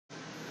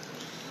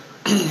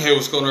Hey,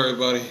 what's going on,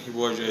 everybody? Your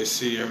boy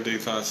JC, Everyday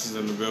Thoughts is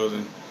in the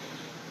building.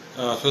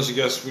 Special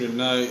guest with me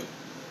tonight,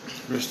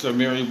 Mr.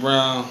 Amiri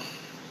Brown,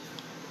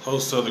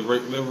 host of the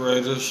Great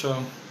Liberator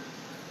Show.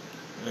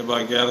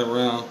 Everybody gather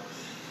around.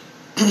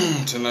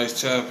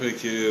 Tonight's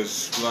topic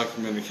is Black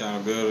men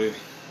accountability.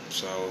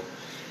 So,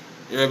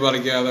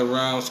 everybody gather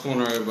around. What's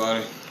going on,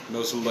 everybody? I know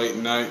it's a late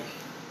night.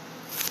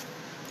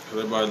 How's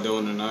everybody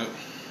doing tonight?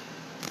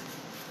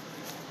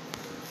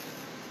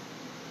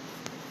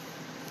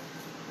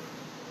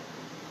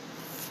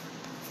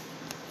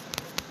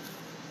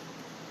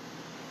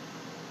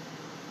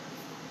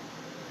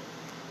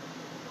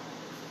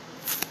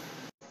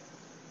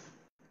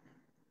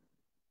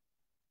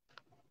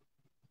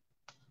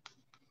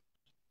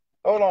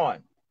 Hold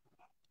on.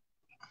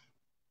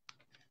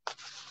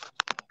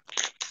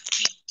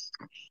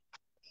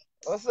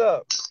 What's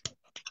up?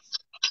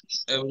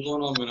 Hey, what's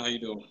going on, man? How you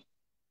doing?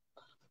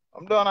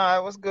 I'm doing all right.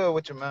 What's good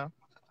with you, man?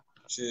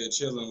 Shit,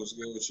 chilling. What's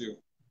good with you?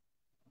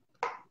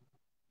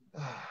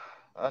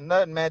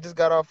 Nothing, man. Just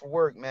got off of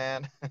work,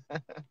 man. I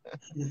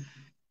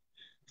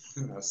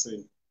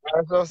see.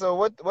 So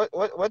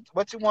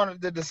what you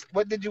wanted to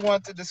what did you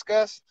want to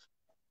discuss?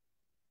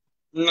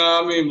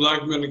 No, I mean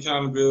black men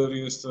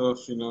accountability and stuff.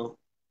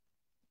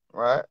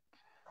 Right.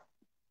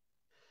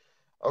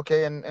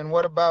 Okay. And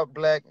what about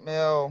black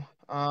male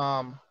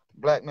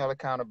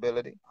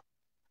accountability?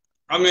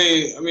 I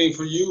mean,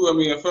 for you, I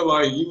feel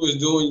like you was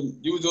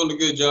doing a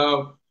good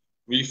job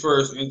when you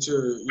first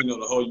entered,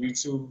 the whole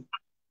YouTube,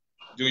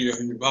 doing your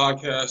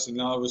podcast, and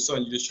now all of a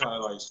sudden you just try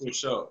to like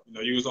switch up.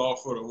 You was all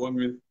for the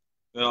women,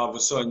 then all of a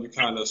sudden you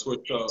kind of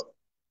switch up.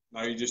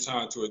 Now you're just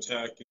trying to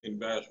attack and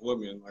bash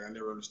women. Like I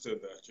never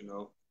understood that.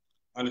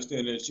 I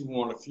understand that you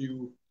want a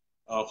few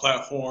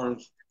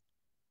platforms,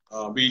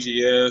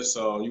 BGS,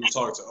 you was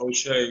talking to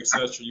O'Shea,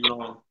 etc.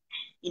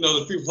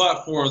 The few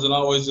platforms, and I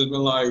always just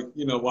been like,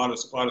 why to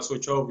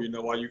switch over?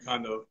 Why you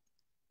kind of,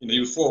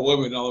 you was for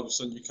women, and all of a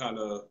sudden you kind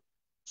of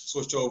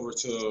switch over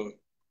to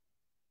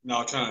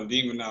now trying to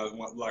demonize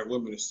like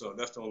women and stuff.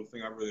 That's the only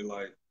thing I really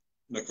like,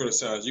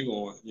 criticize you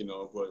on.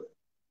 But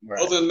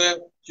Right. other than that,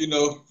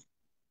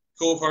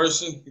 cool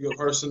person, good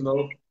person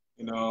though.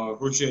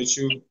 Appreciate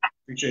you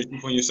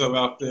putting yourself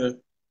out there.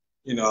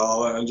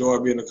 I enjoy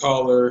being a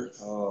caller,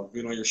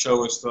 being on your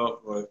show and stuff.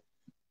 But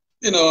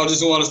I just want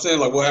to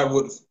understand like what happened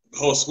with the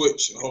whole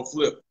switch, the whole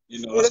flip.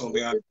 Well, That's the only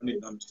thing I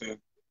need to understand.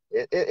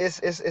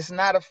 it's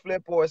not a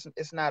flip or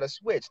it's not a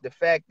switch. The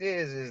fact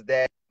is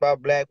that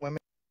about black women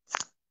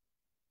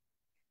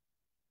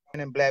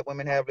and black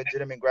women have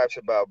legitimate gripes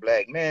about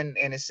black men,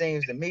 and it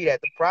seems to me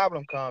that the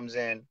problem comes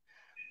in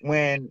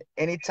when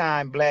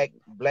anytime black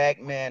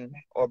men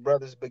or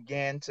brothers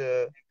begin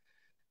to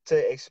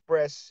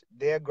express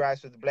their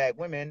gripes with black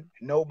women,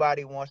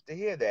 nobody wants to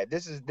hear that.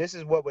 This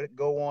is what would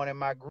go on in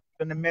my group,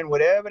 and the men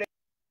whatever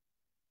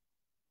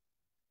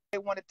they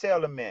want to tell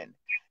the men.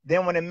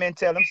 Then when the men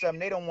tell them something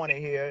they don't want to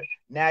hear,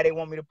 now they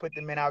want me to put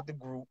the men out the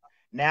group.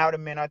 Now the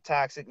men are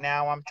toxic.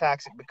 Now I'm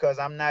toxic because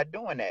I'm not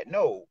doing that.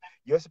 No,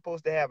 you're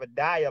supposed to have a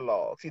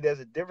dialogue. See, there's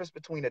a difference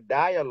between a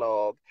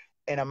dialogue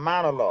and a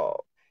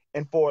monologue.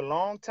 And for a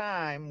long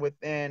time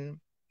within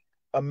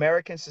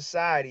American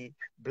society,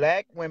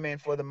 black women,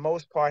 for the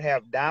most part,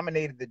 have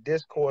dominated the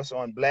discourse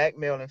on black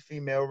male and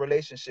female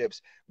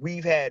relationships.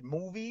 We've had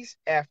movies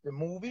after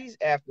movies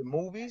after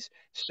movies,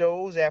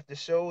 shows after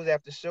shows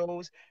after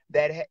shows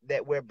that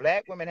where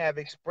black women have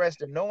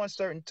expressed in no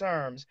uncertain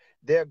terms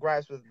their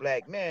gripes with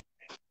black men,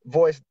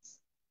 voiced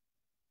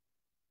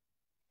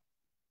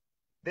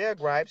their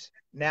gripes.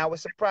 Now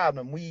it's a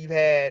problem. We've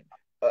had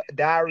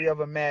Diary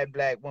of a Mad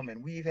Black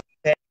Woman. We've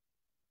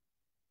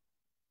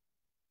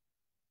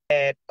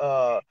had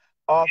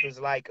authors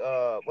like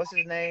what's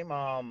his name?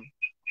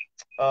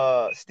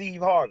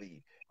 Steve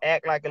Harvey,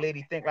 Act Like a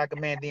Lady, Think Like a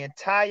Man. The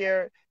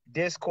entire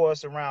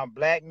discourse around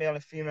black male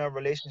and female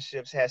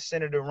relationships has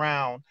centered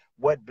around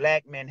what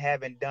black men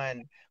haven't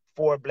done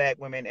for black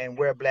women and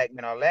where black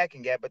men are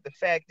lacking at. But the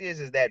fact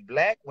is that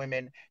black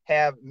women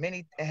have in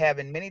many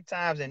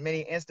times in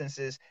many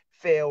instances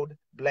failed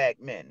black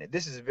men.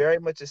 This is very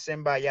much a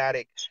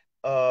symbiotic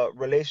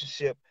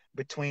relationship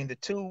between the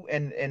two.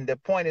 And the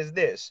point is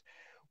this: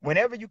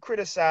 whenever you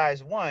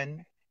criticize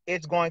one,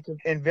 it's going to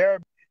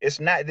invariably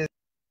it's not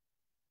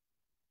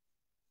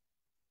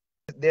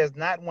there's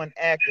not one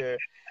actor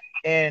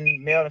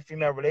in male and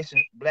female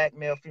relation black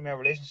male female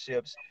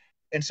relationships.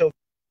 And so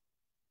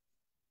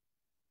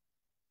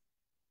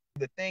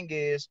the thing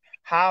is,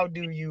 how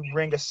do you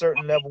bring a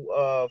certain level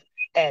of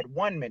at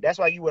one man? That's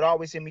why you would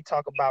always hear me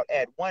talk about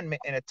at one man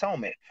and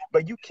atonement.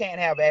 But you can't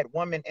have at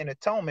one man and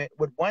atonement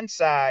with one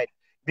side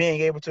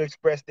being able to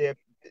express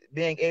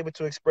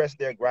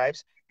their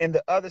gripes and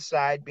the other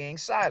side being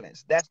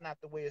silenced. That's not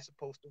the way it's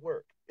supposed to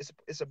work.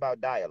 It's about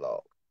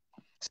dialogue.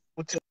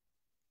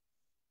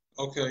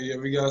 Okay, yeah,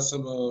 we got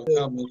some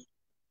comments.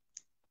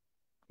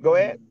 Go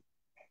ahead.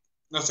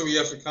 Not sure we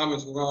have some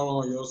comments going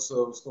on.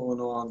 Yourself, what's going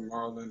on,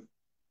 Marlon?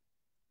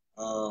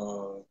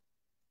 Uh,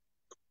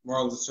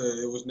 Marlon said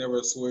it was never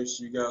a switch.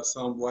 You got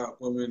some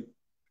black women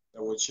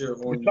that will cheer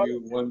The on color, you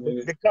one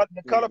minute. the You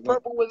know, color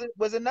purple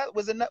was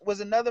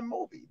another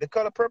movie. The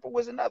Color Purple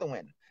was another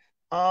one.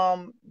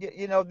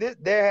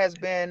 There has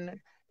been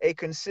a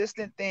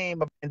consistent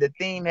theme, and the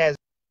theme has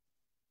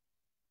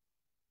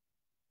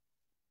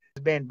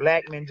been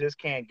black men just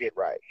can't get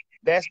right.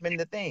 That's been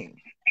the theme,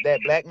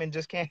 that black men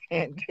just can't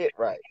get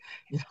right.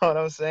 You know what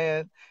I'm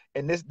saying?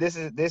 And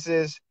this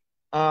is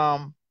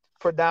um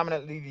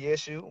predominantly the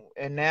issue.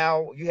 And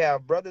now you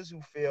have brothers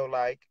who feel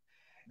like,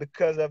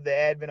 because of the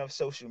advent of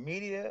social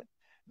media,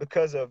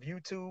 because of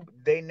YouTube,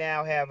 they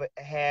now have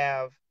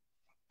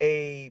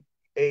a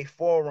a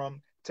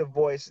forum to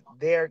voice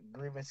their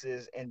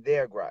grievances and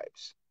their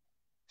gripes.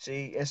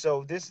 See, and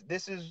so this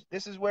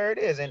is where it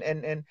is.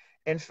 And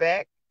in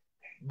fact,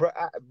 bro,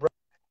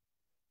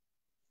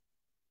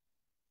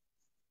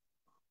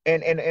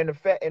 and the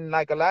fact, and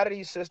like a lot of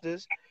these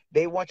sisters,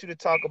 they want you to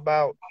talk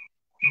about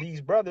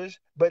these brothers,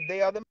 but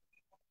they are the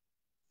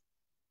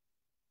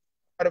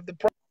part of the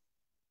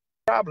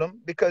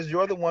problem, because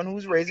you're the one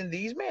who's raising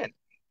these men.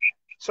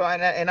 So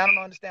and I don't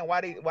understand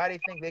why they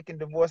think they can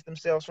divorce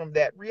themselves from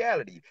that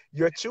reality.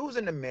 You're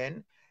choosing the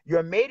men,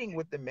 you're mating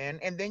with the men,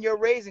 and then you're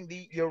raising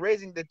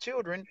the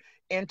children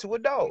into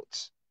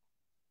adults.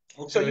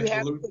 So you okay.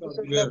 have Well, to let me take a stop you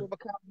certain there. level of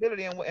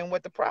accountability and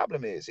what the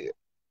problem is here.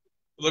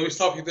 Let me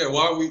stop you there.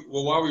 Why are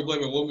we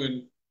blaming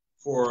women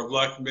for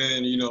black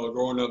men,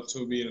 growing up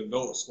to being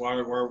adults? Why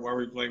are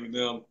we blaming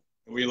them?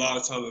 And we a lot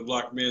of times the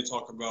black men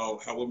talk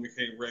about how women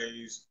can't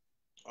raise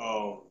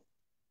um,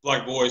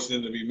 black boys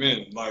then to be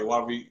men. Like why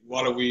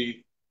do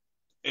we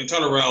and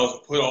turn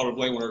around put all the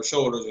blame on our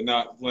shoulders and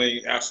not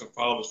blame absent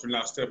fathers for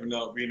not stepping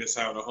up, being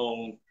inside the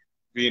home,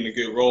 being a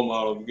good role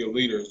model, good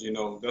leaders.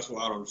 That's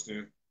what I don't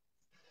understand.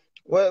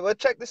 Well,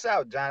 check this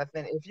out,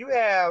 Jonathan. If you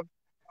have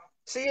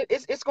see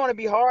it's going to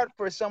be hard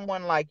for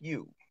someone like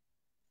you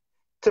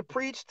to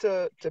preach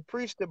to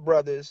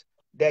brothers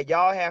that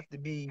y'all have to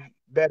be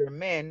better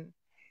men,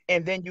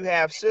 and then you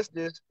have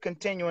sisters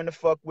continuing to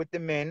fuck with the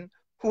men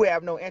who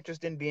have no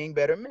interest in being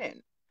better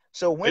men.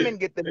 So They women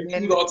get the they choose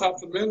men. all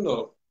types of men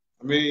though.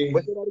 I What's mean,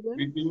 that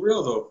again? be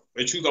real though.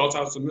 They choose all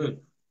types of men.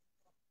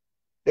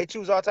 They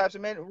choose all types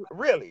of men.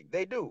 Really,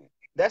 they do.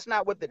 That's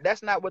not what the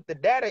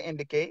data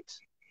indicates.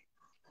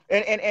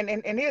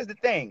 And here's the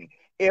thing: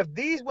 if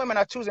these women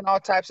are choosing all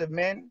types of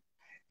men,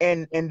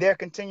 and they're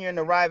continuing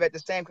to arrive at the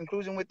same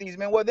conclusion with these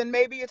men, well, then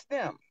maybe it's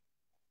them.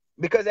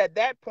 Because at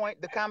that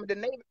point, the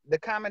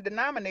common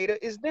denominator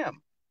is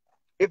them.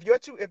 If you're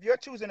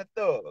choosing a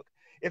thug,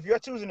 if you're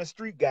choosing a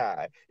street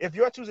guy, if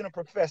you're choosing a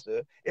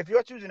professor, if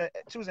you're choosing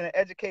an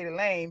educated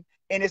lame,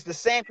 and it's the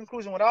same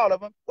conclusion with all of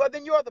them, well,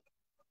 then you're the.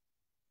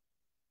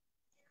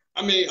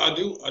 I mean, I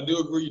do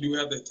agree. You do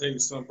have to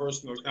take some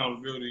personal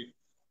accountability.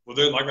 But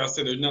then, like I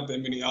said, there's not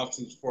that many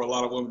options for a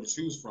lot of women to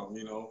choose from.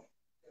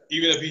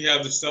 Even if he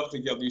has the stuff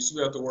together, you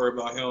still have to worry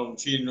about him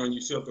cheating on you.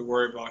 You still have to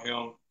worry about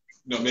him,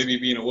 maybe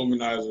being a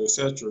womanizer,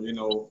 etc.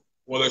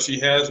 Whether she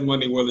has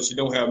money, whether she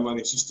don't have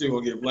money, she's still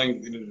gonna get blamed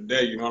at the end of the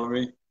day. You know what I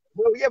mean?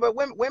 Well, yeah, but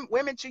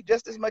women cheat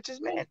just as much as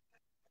men.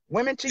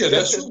 Women cheat Yeah,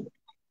 just that's as true.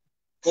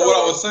 But what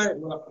so. I was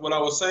saying, what I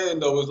was saying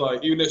though was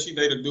like, even if she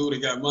dated a dude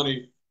that got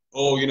money,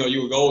 oh,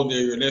 you a gold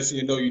digger, and next thing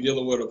you know, you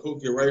dealing with a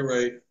Pookie Ray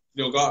Ray,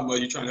 got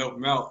money, you trying to help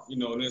him out,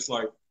 and it's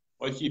like,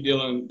 why you keep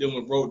dealing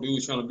with broke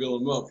dudes trying to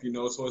build him up.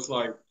 So it's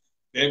like,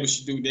 damn if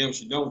she do, damn if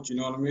she don't. You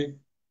know what I mean?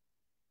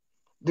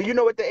 Do you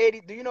know what the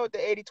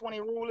 80/20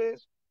 rule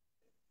is?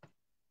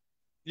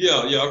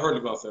 Yeah, yeah, I've heard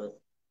about that.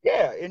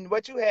 Yeah, and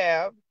what you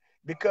have,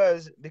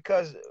 because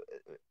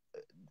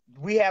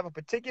we have a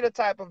particular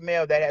type of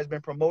male that has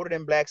been promoted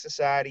in black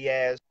society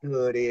as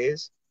hood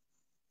is,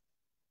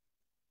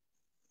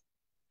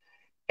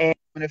 and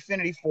an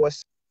affinity for a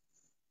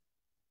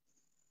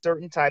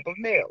certain type of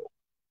male.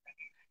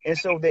 And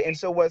so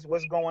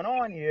what's going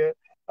on here?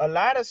 A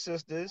lot of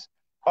sisters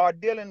are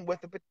dealing with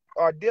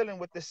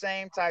the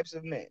same types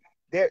of men.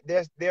 They're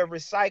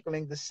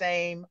recycling the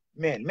same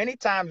men. Many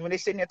times when they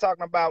sitting there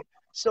talking about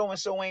so and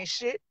so ain't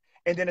shit,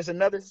 and then there's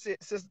another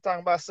sister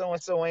talking about so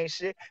and so ain't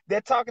shit,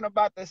 they're talking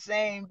about the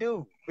same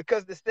dude,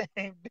 because the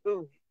same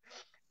dude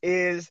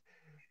is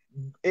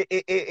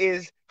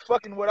is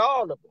fucking with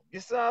all of them. You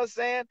see what I'm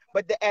saying?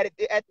 But at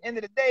the end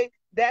of the day,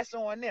 that's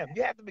on them.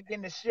 You have to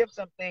begin to shift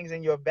some things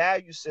in your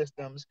value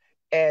systems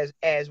as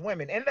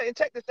women. And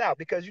check this out,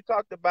 because you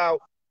talked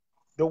about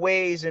the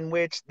ways in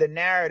which the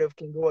narrative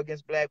can go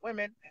against black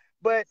women.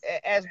 But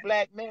as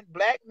black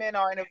men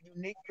are in a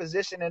unique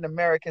position in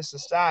American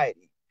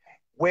society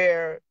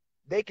where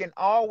they can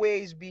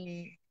always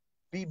be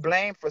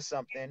blamed for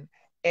something,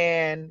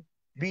 and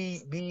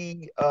be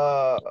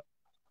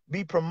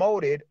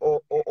promoted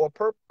or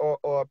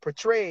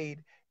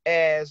portrayed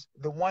as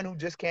the one who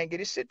just can't get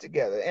his shit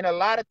together. And a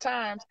lot of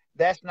times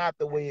that's not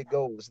the way it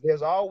goes.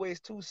 There's always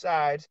two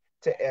sides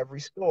to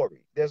every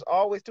story. There's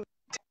always two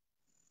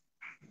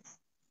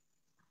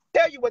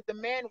tell you what the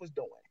man was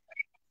doing,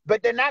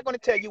 but they're not going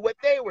to tell you what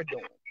they were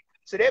doing.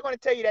 So they're going to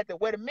tell you that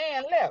where the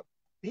man left,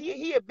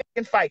 he had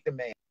been fight the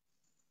man.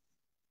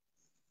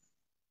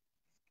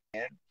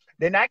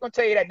 They're not gonna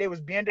tell you that they was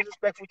being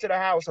disrespectful to the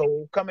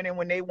household, coming in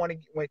when they want to,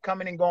 when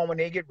coming and going when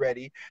they get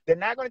ready. They're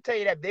not gonna tell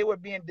you that they were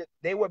being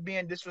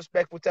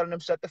disrespectful, telling them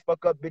shut the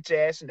fuck up, bitch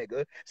ass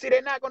nigga. See,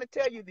 they're not gonna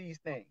tell you these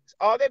things.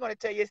 All they're gonna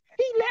tell you is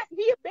he left,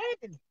 he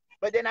abandoned me,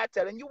 but they're not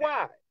telling you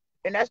why.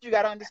 And that's what you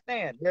gotta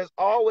understand. There's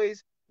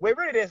always, well,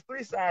 really, there's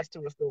three sides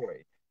to a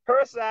story: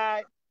 her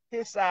side,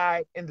 his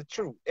side, and the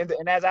truth. And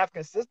as I've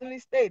consistently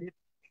stated,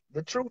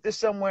 the truth is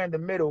somewhere in the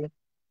middle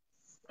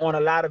on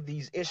a lot of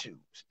these issues.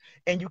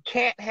 And you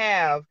can't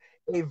have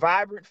a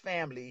vibrant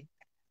family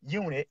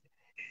unit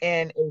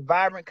and a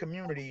vibrant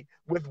community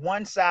with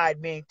one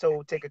side being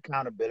told take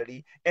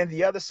accountability and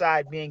the other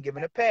side being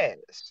given a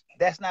pass.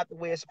 That's not the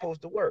way it's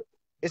supposed to work.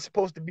 It's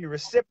supposed to be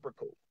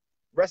reciprocal.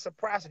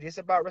 Reciprocity. It's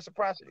about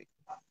reciprocity.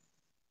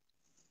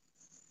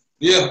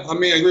 Yeah, I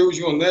mean, I agree with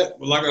you on that.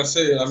 But like I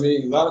said, I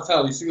mean, a lot of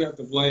times you still have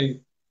to blame,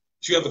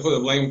 you have to put the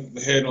blame, the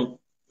head on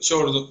the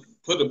shoulders,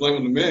 put the blame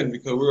on the men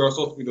because we are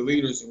supposed to be the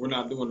leaders and we're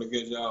not doing a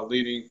good job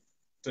leading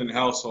in the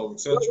household,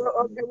 etc.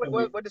 Okay,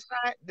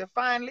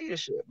 define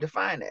leadership.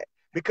 Define that.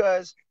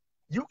 Because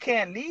you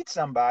can't lead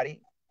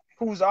somebody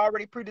who's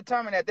already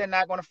predetermined that they're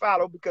not going to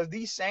follow, because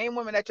these same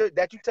women that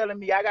you're telling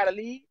me I got to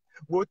lead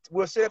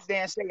will sit up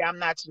there and say, I'm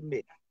not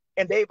submitting.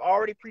 And they've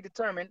already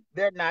predetermined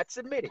they're not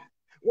submitting.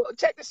 Well,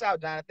 check this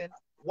out, Jonathan.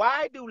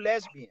 Why do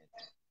black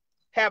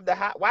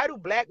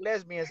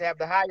lesbians have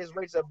the highest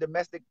rates of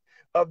domestic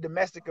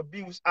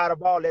abuse out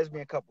of all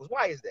lesbian couples?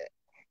 Why is that?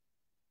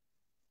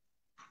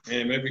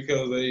 And maybe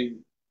because they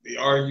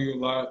argue a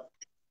lot,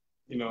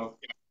 you know.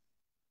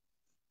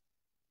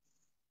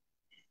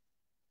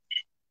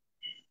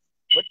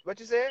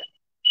 What you said?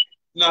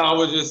 No, I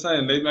was just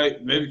saying they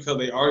might maybe because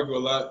they argue a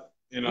lot,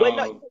 and Well,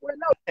 no,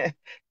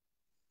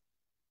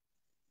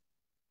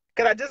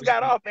 because I just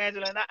got off,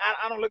 Angela, and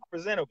I don't look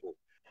presentable.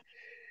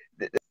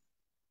 The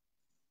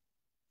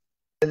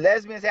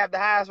lesbians have the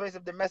highest rates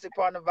of domestic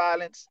partner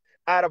violence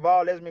out of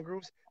all lesbian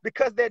groups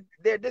because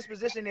their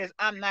disposition is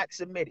I'm not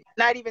submitting,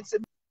 not even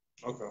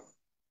okay.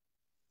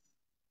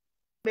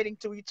 submitting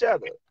to each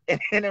other. And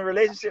in a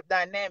relationship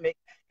dynamic,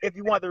 if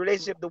you want the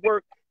relationship to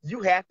work,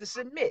 you have to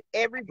submit. But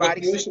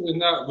Everybody submission submits. is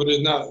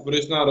not, but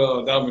it's not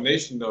a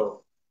domination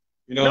though.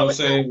 You know what No, I'm it's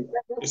not. saying?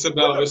 It's Well,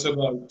 about no, it's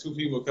about two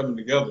people coming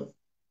together.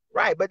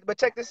 right, but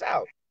check this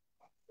out.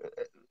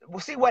 We'll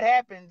see what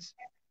happens.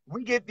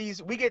 We get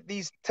these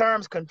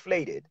terms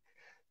conflated.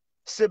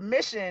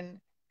 Submission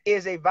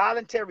is a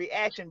voluntary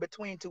action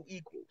between two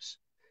equals.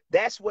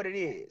 That's what it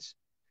is.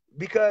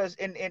 Because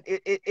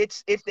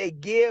it's a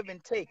give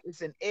and take. It's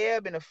an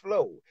ebb and a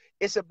flow.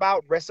 It's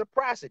about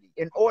reciprocity.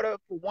 In order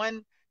for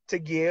one to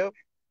give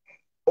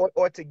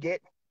or to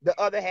get, the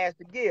other has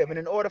to give. And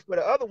in order for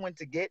the other one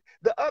to get,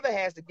 the other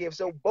has to give.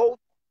 So both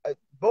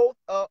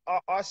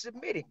are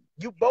submitting.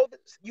 You both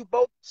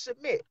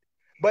submit.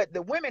 But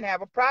the women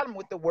have a problem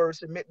with the word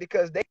submit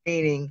because they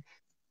meaning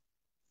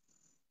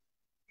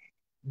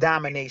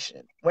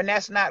domination when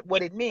that's not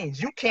what it means.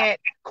 You can't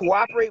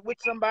cooperate with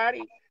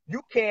somebody.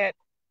 You can't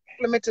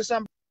implement to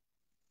somebody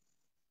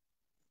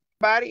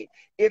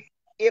if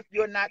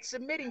you're not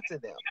submitting to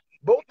them.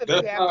 Both of you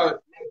That's have to. not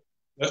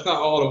that's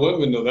not all the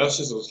women though. That's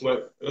just a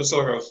select. That's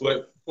like a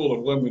select full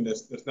of women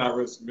that's not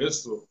really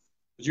submissive.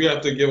 But you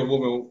have to give a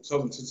woman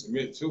something to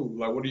submit to.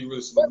 Like, what are you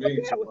really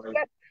submitting Yeah, to?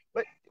 Like,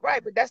 but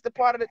right, but that's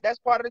part of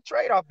the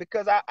trade-off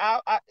because I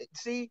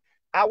see.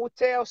 I would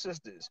tell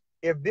sisters,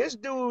 if this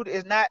dude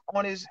is not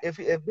on his if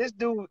this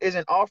dude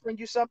isn't offering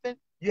you something,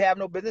 you have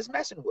no business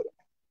messing with him.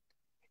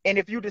 And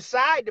if you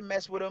decide to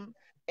mess with him,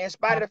 in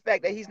spite of the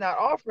fact that he's not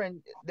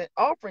offering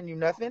you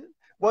nothing,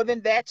 well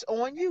then that's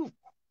on you.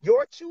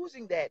 You're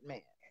choosing that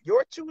man.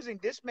 You're choosing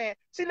this man.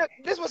 See, look,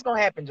 this is what's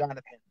gonna happen,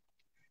 Jonathan.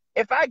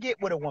 If I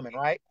get with a woman,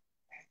 right,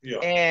 yeah,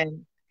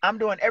 and I'm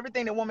doing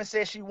everything the woman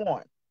says she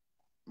wants,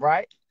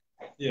 right,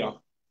 yeah,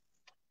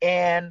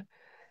 and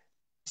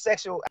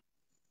sexual,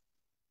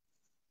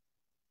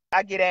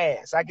 I get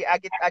ass, I get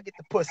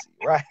the pussy,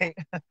 right,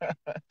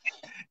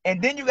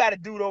 and then you got a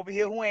dude over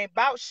here who ain't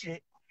about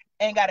shit,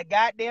 ain't got a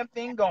goddamn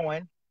thing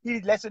going. He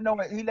lets it know.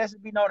 He lets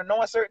it be known to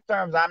know in certain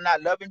terms. I'm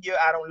not loving you.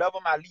 I don't love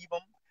him. I leave him.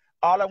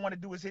 All I want to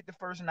do is hit the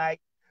first night.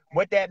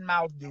 What that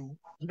mouth do?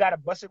 You got to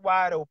bust it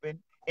wide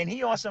open. And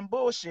he on some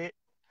bullshit.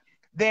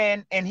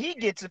 Then and he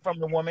gets it from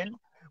the woman.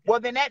 Well,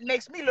 then that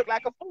makes me look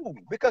like a fool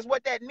because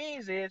what that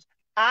means is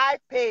I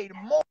paid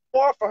more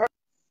for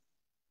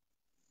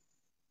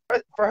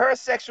her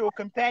sexual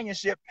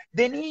companionship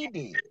than he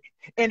did.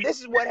 And this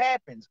is what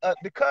happens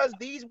because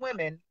these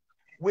women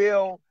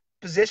will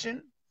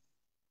position,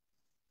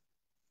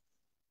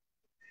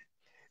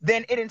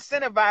 then it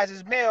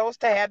incentivizes males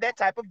to have that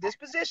type of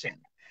disposition.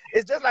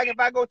 It's just like if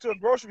I go to a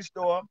grocery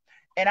store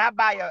and I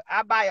buy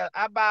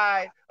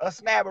a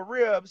slab of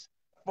ribs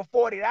for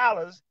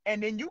 $40,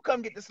 and then you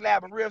come get the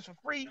slab of ribs for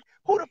free.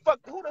 Who's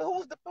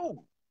the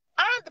fool?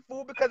 I'm the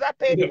fool because I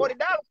paid yeah, $40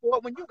 for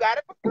it when you got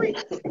it for free.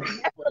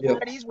 That's what a yeah,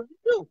 lot of these women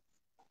do.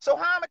 So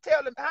how I'm gonna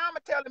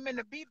tell the men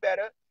to be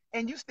better,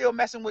 and you still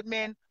messing with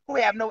men who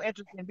have no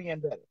interest in being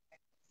better?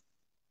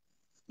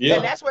 And yeah.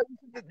 that's what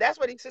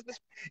these sisters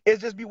is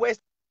just be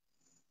wasting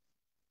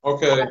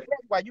Okay.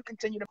 Why you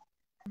continue to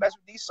mess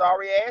with these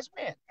sorry ass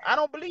men? I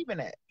don't believe in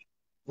that.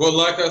 Well,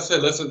 like I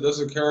said, let's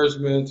encourage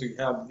men to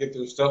have get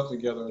their stuff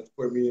together and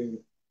quit being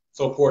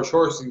so poor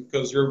choices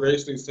because you're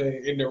basically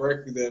saying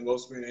indirectly that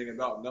most men ain't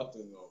about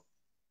nothing though.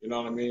 You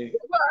know what I mean?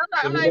 Well,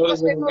 So I'm it not even gonna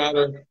doesn't say really most.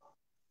 matter.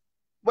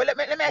 But let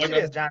me ask Like you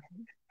I, this, John.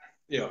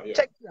 yeah, yeah.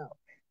 Check this out.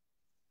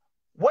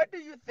 What do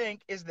you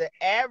think is the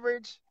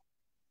average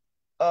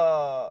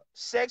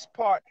sex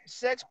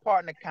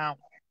partner count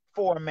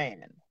for a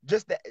man?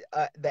 Just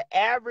the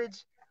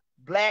average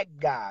black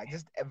guy,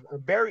 just a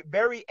very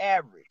very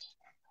average.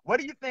 What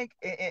do you think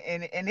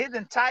in his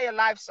entire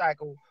life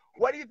cycle?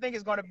 What do you think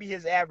is going to be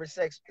his average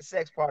sex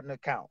partner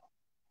count?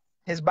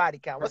 His body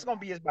count. What's going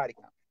to be his body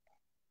count?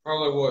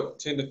 Probably what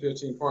 10 to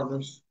 15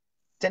 partners.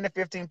 10 to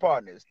 15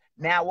 partners.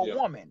 Now a Yeah,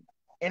 woman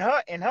in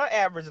her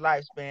average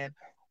lifespan,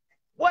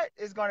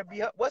 what's going to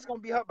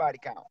be her body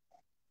count?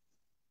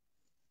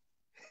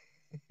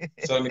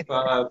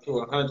 75 to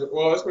 100.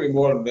 Well, it's gonna be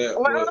more than that,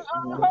 Hold on, but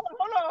you know.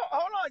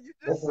 hold on. You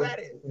just Okay. said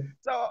it. Okay.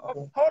 So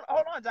Okay.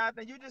 hold on,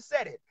 Jonathan. You just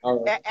said it.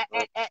 All right.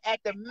 All right.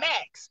 At the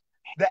max,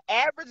 the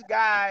average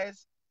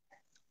guy's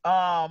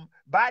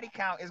body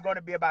count is going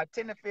to be about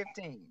 10 to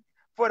 15.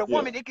 For the Yeah.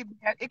 woman, it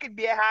could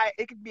be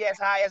as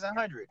high as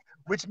 100,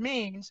 which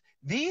means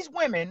these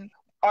women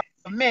are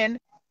men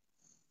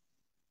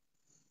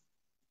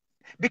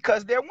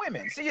because they're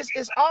women. See,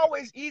 it's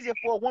always easier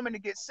for a woman to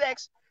get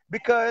sex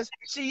because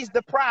she's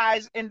the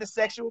prize in the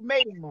sexual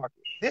mating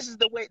market. This is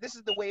the way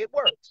it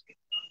works.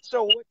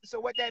 So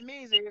what that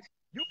means is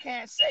you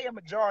can't say a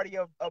majority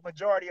of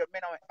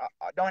men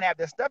don't have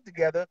their stuff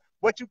together.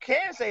 What you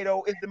can say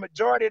though is the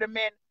majority of the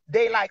men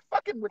they like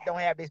fucking with don't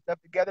have their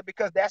stuff together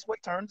because that's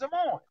what turns them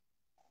on.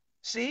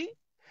 See?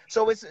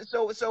 So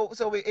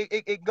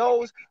it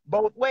goes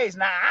both ways.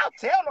 Now I'll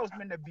tell those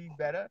men to be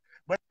better,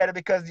 but better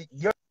because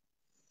you're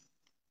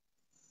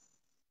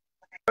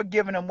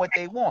giving them what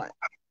they want.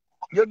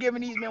 You're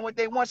giving these men what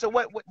they want. So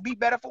what be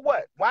better for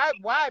what?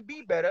 Why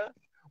be better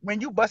when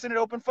you busting it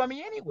open for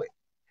me anyway?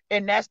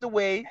 And that's the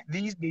way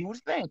these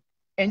dudes think.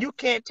 And you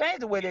can't change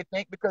the way they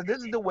think because this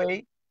is the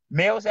way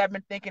males have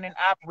been thinking and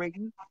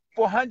operating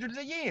for hundreds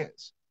of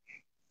years.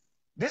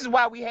 This is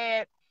why we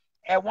had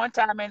at one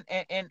time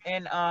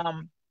in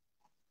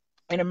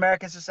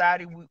American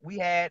society we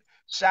had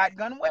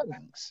shotgun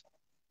weddings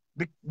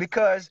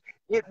because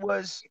it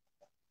was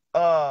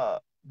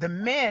the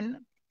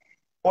men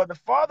or the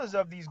fathers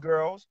of these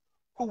girls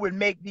who would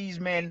make these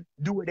men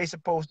do what they're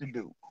supposed to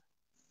do.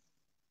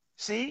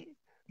 See?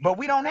 But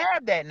we don't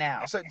have that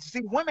now. So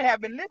see, women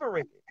have been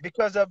liberated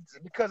because a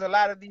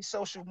lot of these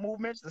social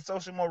movements, the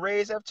social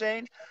mores have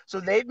changed. So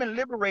they've been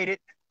liberated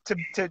to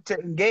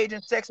engage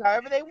in sex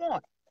however they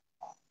want.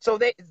 So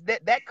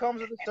that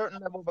comes with a certain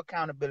level of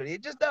accountability.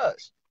 It just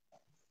does.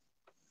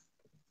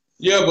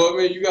 Yeah, but I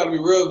mean, you got to be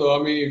real though.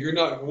 I mean, if you're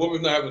not, a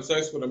woman's not having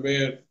sex with a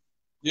man,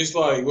 just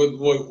like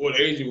what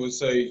Adrian would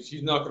say,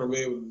 she's not going to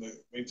be able to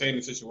maintain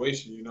the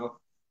situation, you know.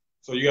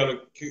 So you got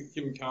to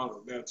keep account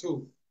of that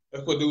too.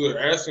 That's what dudes are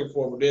asking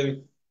for. But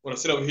then when I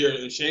sit up here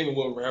and shame a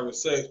woman for having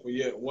sex, but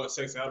yet want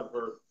sex out of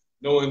her,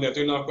 knowing that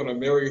they're not going to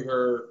marry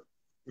her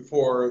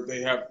before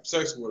they have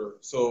sex with her.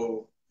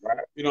 So Right.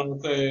 you know what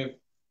I'm saying?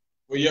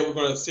 But yet we're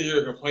going to sit here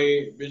and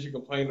complain, bitch, you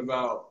complain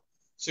about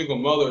single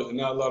mothers, and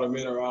not a lot of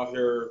men are out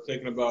here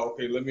thinking about,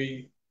 okay, let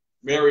me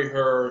marry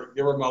her,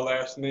 give her my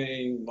last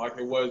name, like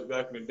it was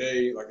back in the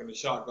day, like in the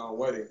shotgun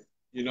wedding.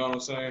 You know what I'm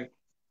saying?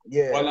 Why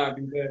Yeah. not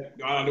do that?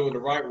 Why not do it the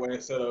right way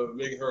instead of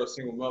making her a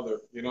single mother?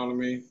 You know what I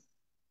mean?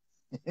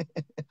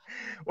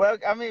 Well,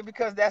 I mean,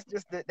 because that's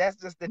just the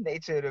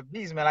nature of the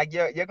beast, man. Like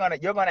you're going to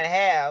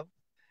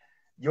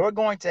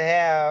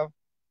have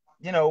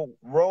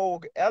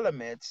rogue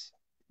elements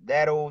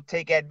that'll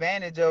take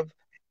advantage of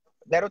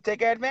that'll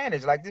take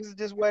advantage. Like this is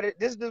just what it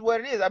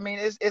is. I mean,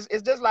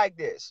 it's just like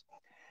this.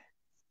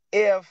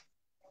 If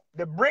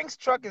the Brinks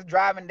truck is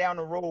driving down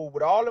the road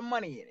with all the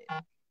money in it,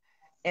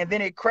 and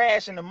then it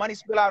crashed and the money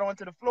spill out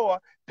onto the floor,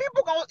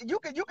 people going you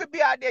could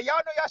be out there.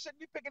 Y'all know y'all shouldn't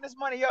be picking this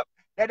money up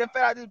that then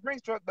fell out of this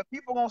Brinks truck, but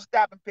people gonna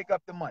stop and pick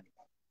up the money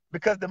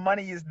because the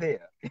money is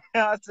there. You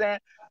know what I'm saying?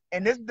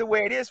 And this is the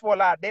way it is for a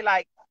lot. They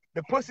like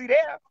the pussy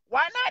there.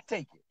 Why not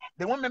take it?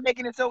 The women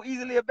making it so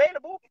easily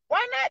available.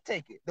 Why not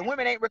take it? The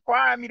women ain't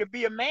requiring me to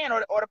be a man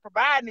or to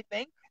provide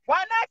anything. Why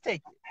not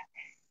take it?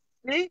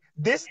 See,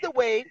 this is the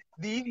way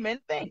these men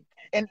think,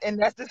 and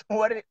that's just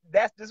what it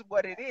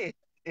is.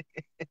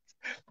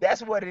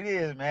 That's what it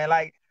is, man.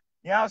 Like,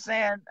 you know what I'm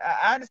saying?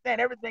 I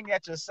understand everything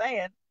that you're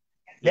saying.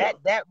 Yeah.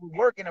 That would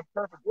work in a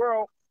perfect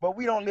world, but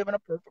we don't live in a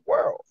perfect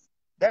world.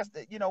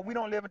 We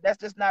don't live. That's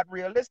just not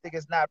realistic.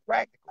 It's not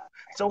practical.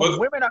 So if But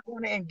women are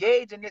going to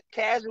engage in this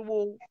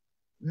casual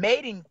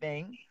mating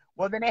thing,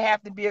 well, then they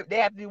have to be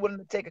willing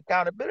to take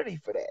accountability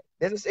for that.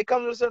 It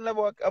comes with a certain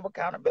level of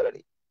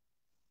accountability.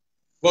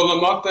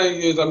 my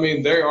thing is, I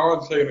mean, they are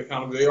taking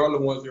accountability. They are the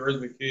ones that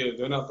raising the kids.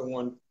 They're not the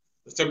one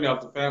that's stepping out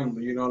the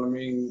family. You know what I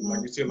mean?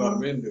 Like you see a lot of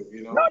men do.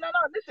 You No, know? no,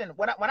 no. Listen,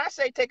 when I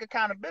say take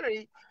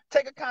accountability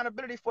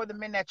for the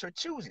men that you're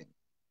choosing.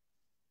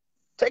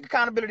 Take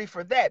accountability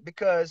for that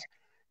because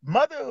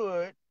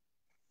Motherhood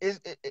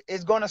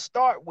is going to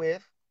start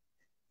with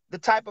the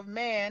type of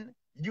man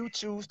you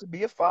choose to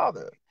be a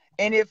father.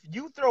 And if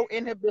you throw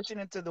inhibition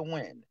into the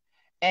wind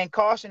and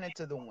caution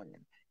into the wind,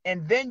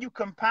 and then you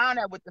compound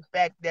that with the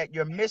fact that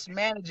you're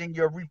mismanaging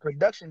your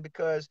reproduction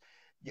because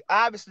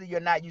obviously you're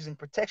not using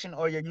protection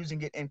or you're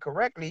using it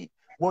incorrectly,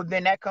 well,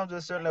 then that comes with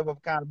a certain level of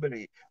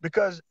accountability.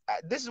 Because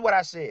this is what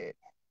I said: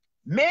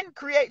 men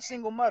create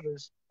single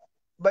mothers,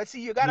 but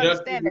see, you got to Yeah,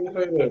 understand that. you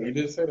did say that. You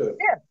did say that.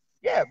 Yeah,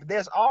 yeah, but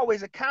there's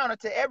always a counter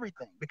to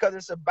everything because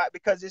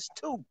it's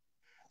two.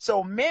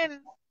 So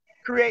men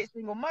create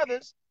single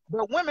mothers,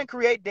 but women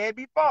create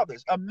deadbeat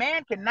fathers. A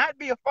man cannot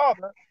be a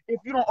father if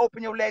you don't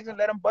open your legs and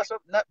let him bust a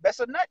nut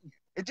in you.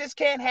 It just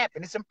can't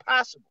happen. It's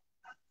impossible. You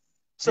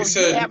So you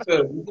said you have a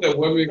said you said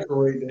women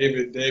create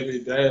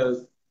David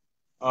Daz.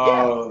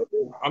 yeah,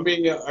 I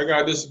mean, I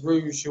gotta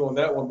disagree with you on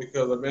that one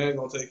because a man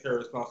gonna take care of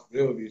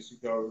responsibilities. You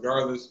know,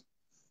 regardless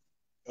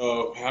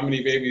of how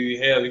many babies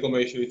he has, he gonna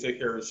make sure he take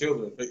care of his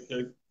children, take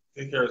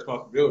care of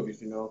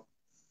responsibilities. You know,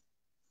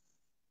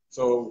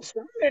 so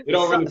some men, they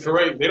don't really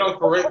create. They don't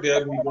create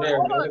Debbie Daz.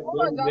 hold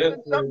on, Debbie Daz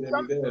Jonathan.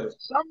 create Debbie Daz.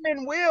 Some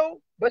men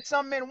will, but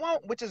some men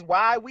won't, which is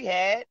why we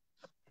had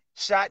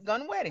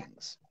shotgun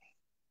weddings.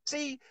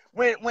 See,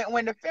 when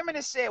the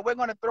feminists said we're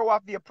going to throw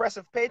off the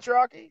oppressive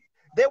patriarchy,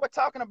 they were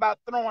talking about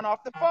throwing off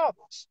the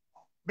fathers.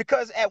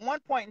 Because at one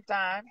point in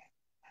time,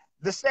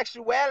 the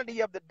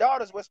sexuality of the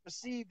daughters was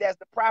perceived as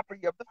the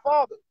property of the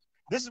father.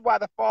 This is why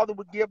the father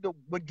would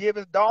give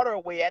his daughter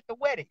away at the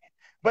wedding.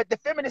 But the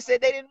feminists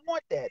said they didn't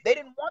want that. They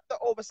didn't want the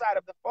oversight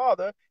of the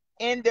father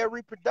in their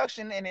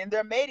reproduction and in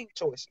their mating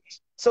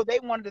choices. So they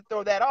wanted to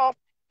throw that off.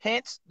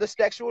 Hence the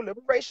sexual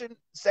liberation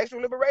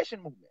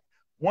movement,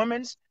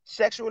 women's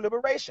sexual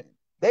liberation.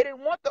 They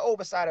didn't want the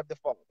oversight of the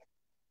father.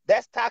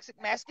 That's toxic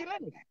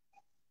masculinity.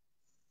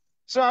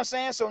 So I'm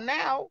saying, so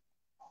now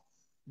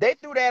they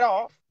threw that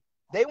off.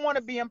 They want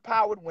to be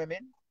empowered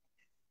women.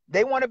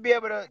 They want to be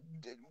able to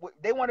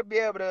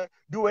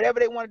do whatever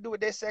they want to do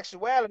with their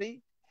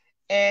sexuality,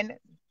 and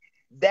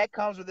that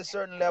comes with a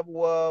certain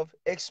level of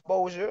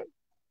exposure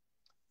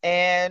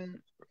and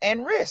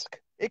risk.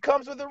 It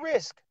comes with a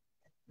risk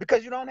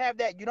because you don't have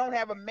that. You don't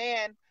have a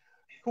man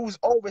who's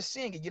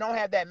overseeing it. You don't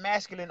have that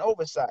masculine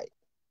oversight.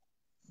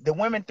 The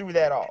women threw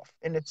that off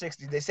in the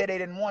 60s. They said they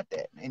didn't want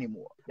that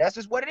anymore. That's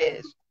just what it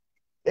is.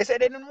 They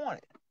said they didn't want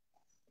it.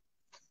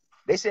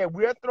 They said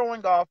we're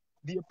throwing off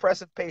the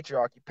oppressive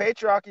patriarchy.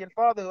 Patriarchy and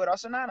fatherhood are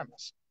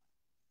synonymous.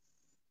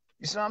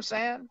 You see what I'm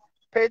saying?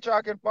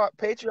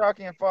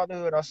 Patriarchy and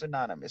fatherhood are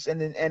synonymous,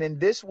 and in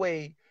this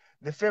way,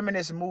 the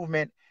feminist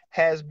movement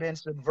has been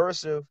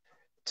subversive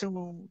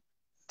to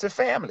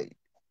family.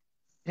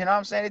 You know what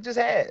I'm saying? It just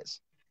has.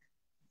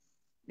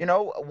 You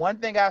know, one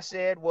thing I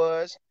said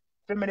was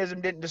feminism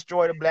didn't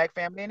destroy the black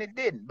family, and it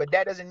didn't. But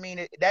that doesn't mean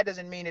it. That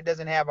doesn't mean it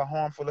doesn't have a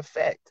harmful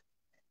effect.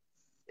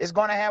 It's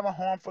going to have a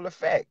harmful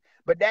effect.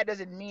 But that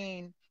doesn't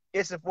mean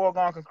it's a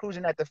foregone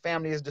conclusion that the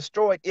family is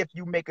destroyed if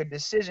you make a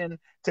decision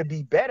to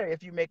be better,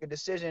 if you make a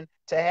decision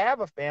to have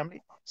a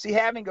family. See,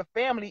 having a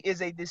family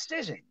is a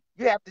decision.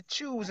 You have to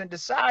choose and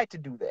decide to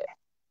do that.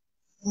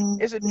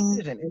 It's a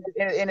decision.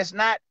 And it's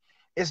not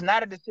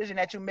a decision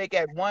that you make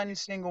at one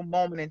single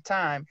moment in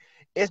time.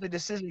 It's a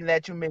decision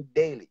that you make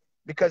daily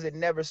because it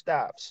never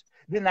stops.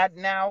 Then not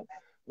now,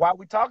 while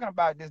we're talking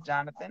about this,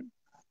 Jonathan,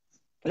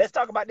 let's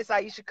talk about this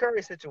Aisha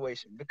Curry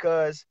situation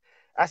because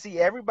I see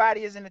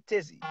everybody is in a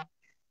tizzy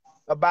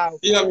about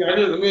Yeah, I mean, I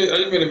just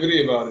made a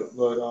video about it,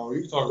 but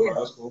you can talk about it. yeah,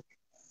 That's cool.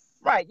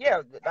 right,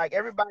 yeah, like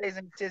everybody's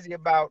in a tizzy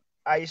about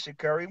Aisha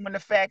Curry when the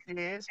fact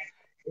is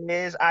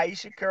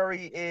Aisha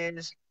Curry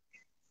is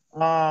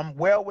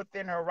well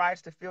within her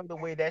rights to feel the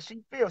way that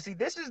she feels. See,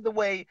 this is the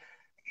way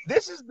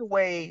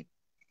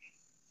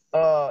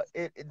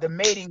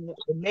the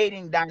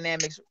mating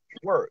dynamics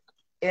work.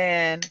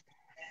 And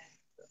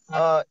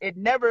it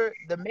never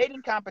the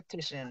mating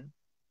competition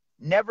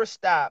never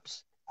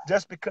stops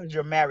just because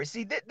you're married.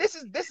 See, this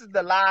is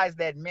the lies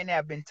that men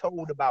have been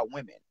told about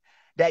women.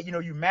 That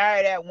you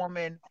marry that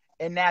woman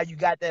and now you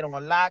got that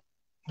on lock.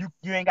 You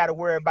ain't got to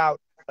worry about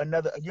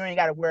another. You ain't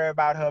got to worry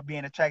about her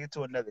being attracted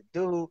to another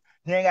dude.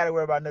 You ain't got to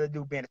worry about another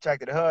dude being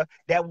attracted to her.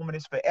 That woman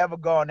is forever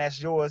gone.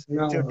 That's yours till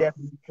No, death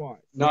do you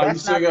part. no,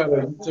 That's not the way.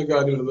 you still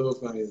gotta do the little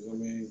things. I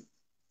mean,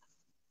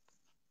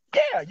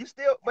 Yeah, you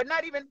still, but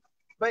not even.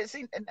 But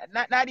see,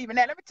 not even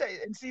that. Let me tell you.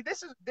 And see,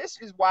 this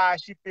is why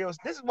she feels.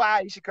 This is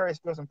why Aisha Curry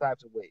feels some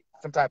types of way.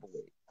 Some type of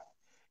way.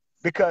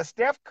 Because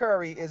Steph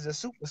Curry is a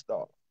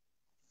superstar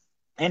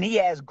and he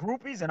has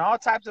groupies and all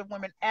types of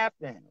women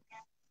after him,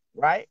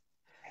 right?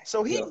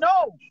 So he yeah.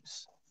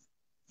 knows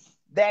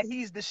that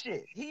he's the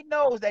shit. He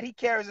knows that he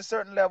carries a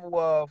certain level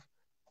of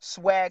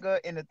swagger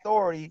and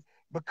authority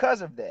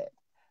because of that.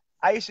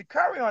 Aisha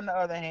Curry, on the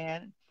other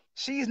hand,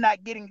 she's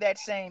not getting that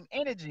same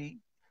energy.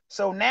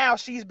 So now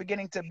she's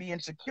beginning to be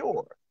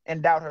insecure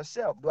and doubt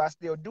herself. Do I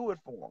still do it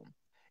for him?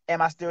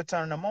 Am I still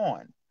turning them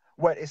on?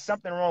 What is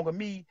something wrong with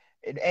me?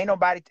 It ain't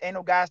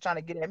no guys trying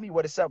to get at me.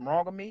 What is something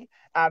wrong with me?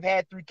 I've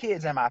had 3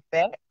 kids. Am I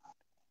fat?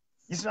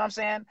 You see what I'm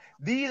saying?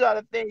 These are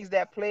the things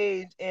that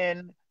plays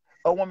in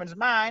a woman's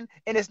mind,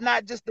 and it's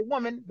not just the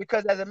woman,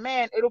 because as a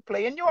man, it'll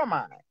play in your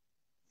mind.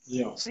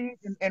 Yeah. See,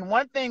 and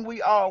one thing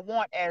we all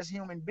want as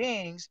human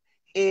beings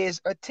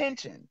is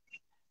attention.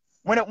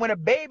 When a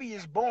baby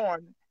is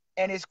born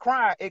and it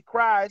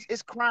cries,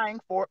 it's crying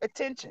for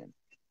attention.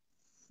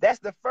 That's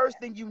the first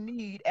thing you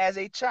need as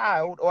a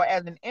child or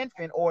as an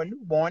infant or a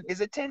newborn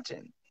is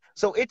attention.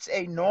 So it's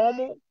a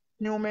normal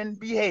human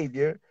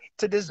behavior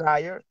to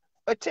desire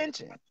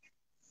attention.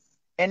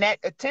 And that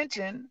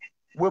attention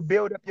will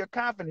build up your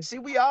confidence. See,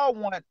 we all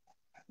want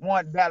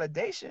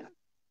validation.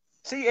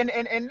 See,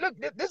 and look,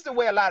 this is the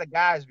way a lot of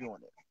guys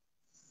viewing it.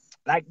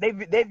 Like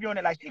they viewing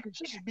it like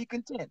she should be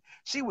content.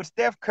 She with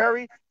Steph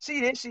Curry,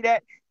 she this, she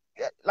that.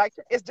 Like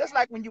it's just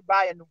like when you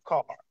buy a new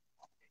car.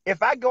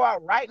 If I go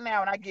out right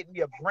now and I get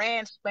me a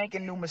brand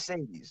spanking new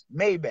Mercedes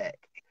Maybach,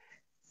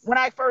 when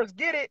I first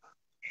get it,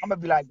 I'm gonna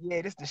be like,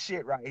 yeah, this the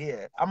shit right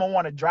here. I'm gonna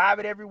want to drive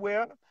it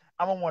everywhere.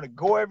 I'm gonna want to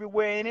go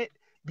everywhere in it,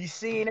 be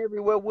seen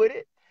everywhere with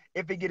it.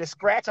 If it get a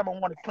scratch, I'm gonna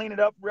want to clean it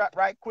up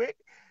right quick.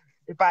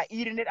 If I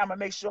eat in it, I'm gonna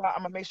make sure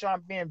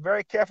I'm being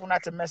very careful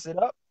not to mess it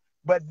up.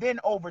 But then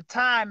over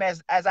time,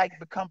 as I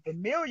become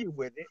familiar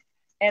with it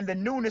and the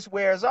newness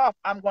wears off,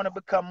 I'm going to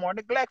become more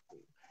neglectful.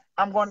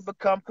 I'm going to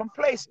become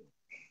complacent.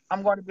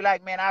 I'm going to be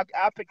like, man,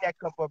 I'll pick that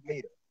cup up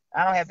later.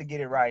 I don't have to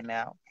get it right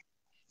now.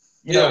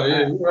 You know, Yeah,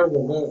 yeah, you're right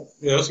about that.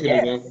 Yeah, that's a good yeah,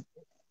 example.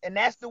 and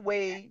that's the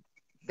way.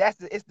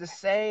 It's the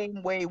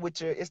same way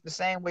with your mate.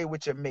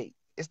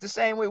 It's the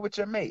same way with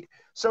your mate.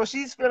 So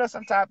she's feeling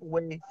some type of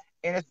way,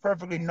 and it's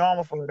perfectly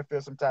normal for her to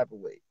feel some type of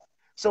way.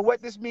 So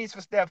what this means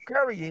for Steph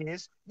Curry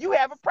is you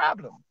have a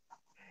problem,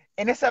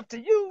 and it's up to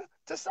you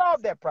to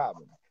solve that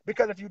problem.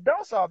 Because if you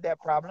don't solve that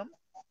problem,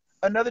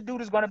 another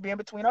dude is going to be in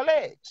between her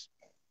legs.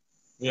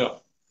 Yeah.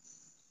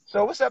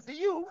 So it's up to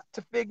you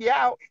to figure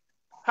out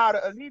how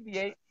to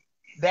alleviate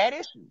that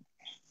issue.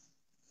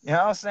 You know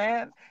what I'm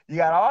saying? You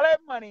got all that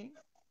money.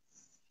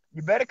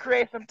 You better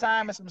create some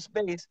time and some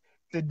space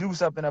to do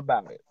something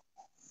about it.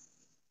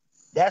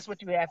 That's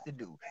what you have to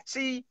do.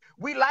 See,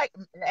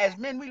 as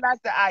men, we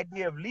like the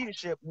idea of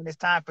leadership when it's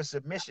time for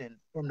submission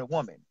from the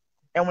woman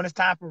and when it's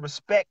time for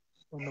respect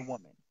from the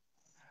woman.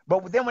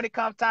 But then when it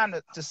comes time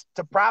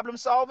to problem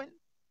solving,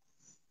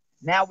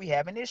 now we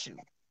have an issue.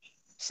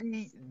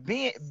 See,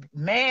 being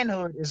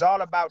manhood is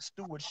all about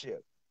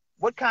stewardship.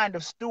 What kind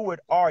of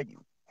steward are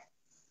you?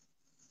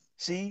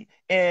 See,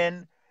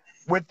 and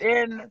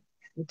within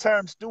the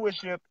term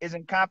stewardship is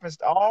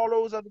encompassed all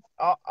those other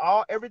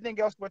all everything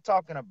else we're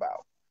talking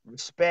about.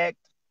 Respect,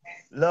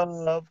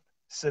 love,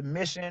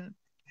 submission,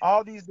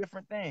 all these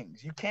different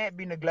things. You can't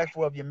be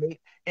neglectful of your mate.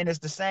 And it's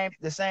the same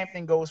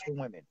thing goes for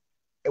women.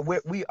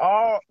 We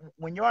all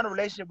when you're in a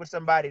relationship with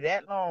somebody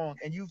that long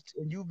and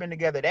you've been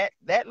together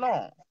that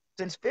long,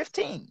 since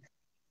 15,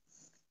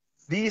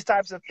 these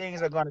types of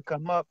things are going to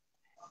come up,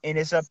 and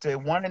it's up to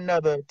one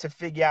another to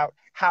figure out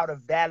how to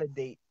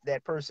validate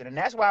that person. And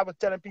that's why I was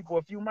telling people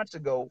a few months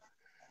ago,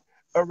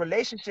 a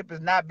relationship is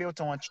not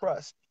built on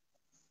trust.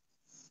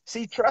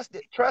 See, trust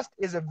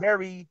is a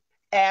very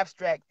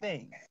abstract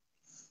thing.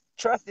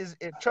 Trust is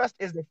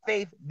a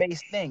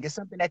faith-based thing. It's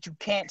something that you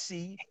can't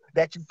see,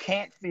 that you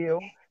can't feel,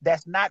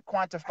 that's not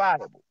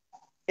quantifiable.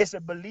 It's a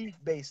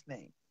belief-based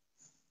thing.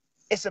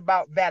 It's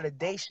about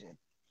validation,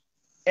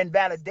 and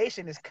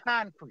validation is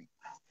concrete.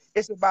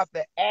 It's about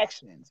the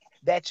actions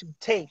that you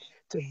take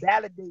to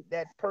validate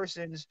that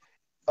person's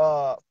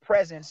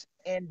presence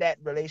in that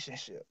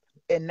relationship.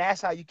 And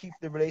that's how you keep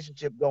the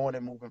relationship going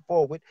and moving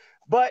forward.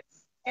 But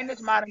in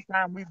this modern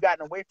time, we've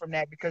gotten away from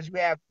that because you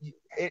have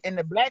in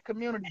the black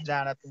community,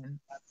 Jonathan,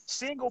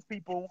 single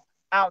people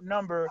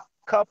outnumber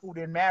coupled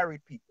and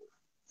married people.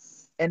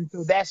 And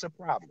so that's a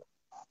problem.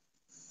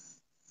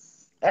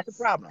 That's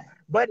a problem.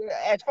 But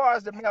as far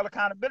as the male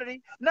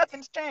accountability,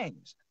 nothing's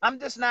changed. I'm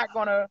just not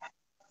going to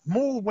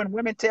move when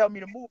women tell me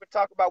to move and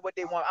talk about what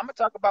they want. I'm gonna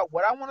talk about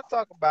what I want to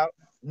talk about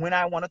when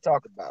I want to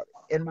talk about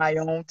it in my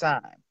own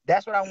time.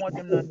 That's what I want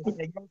them to understand.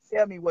 You don't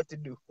tell me what to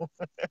do. You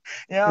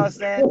know what I'm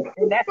saying?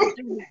 And that's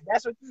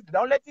what you do.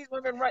 Don't let these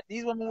women run.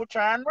 These women will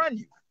try and run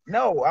you.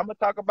 No, I'm gonna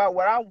talk about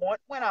what I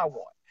want when I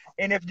want.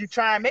 And if you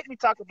try and make me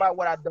talk about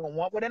what I don't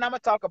want, well then I'm gonna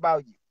talk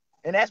about you.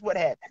 And that's what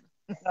happens.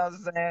 You know what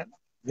I'm saying?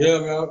 Yeah,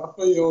 man, I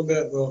feel you on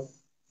that though.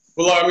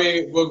 But like, I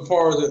mean, but as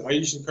far as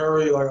Aisha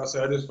Curry, like I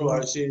said, I just feel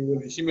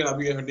Mhm. like she may not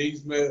be getting her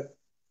needs met.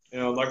 You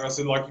know, like I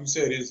said, like you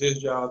said, it's his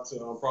job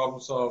to problem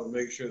solve and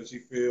make sure that she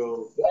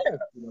feel, Yeah.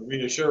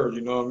 reassured.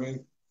 You know what I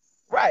mean?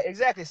 Right,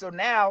 exactly. So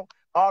now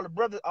all the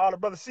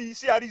brothers see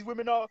how these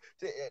women are.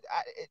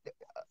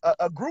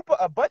 A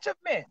bunch of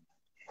men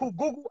who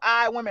Google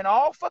eye women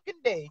all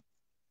fucking day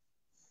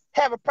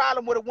have a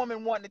problem with a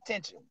woman wanting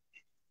attention.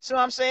 So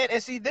I'm saying,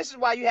 and see, this is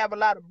why you have a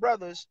lot of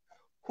brothers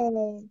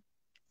who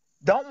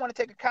don't want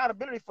to take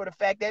accountability for the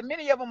fact that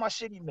many of them are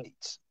shitty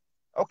mates.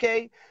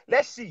 Okay,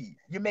 let's see.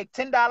 You make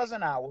 $10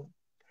 an hour.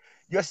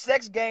 Your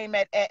sex game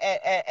at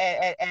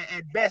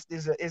best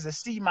is a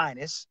C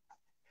minus.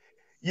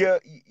 Your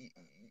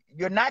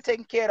you're not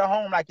taking care of the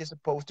home like you're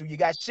supposed to. You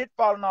got shit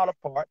falling all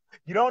apart.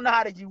 You don't know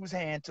how to use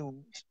hand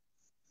tools.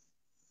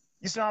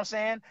 You see what I'm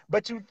saying?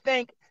 But you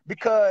think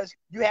because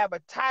you have a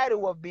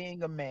title of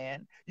being a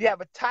man, you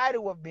have a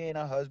title of being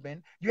a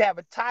husband, you have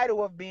a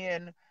title of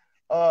being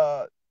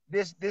uh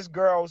this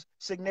girl's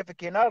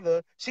significant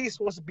other, she's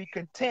supposed to be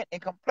content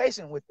and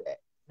complacent with that.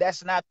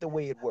 That's not the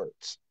way it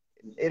works.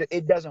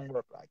 It doesn't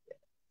work like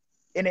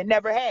that. And it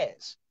never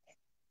has.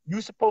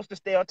 You're supposed to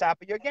stay on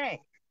top of your game.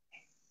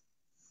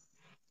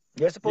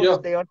 You're supposed to Yeah,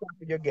 stay on top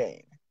of your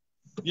game.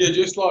 yeah,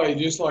 just like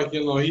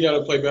he had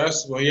to play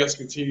basketball. He has to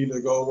continue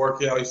to go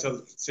work out. He has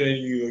to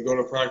continue to go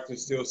to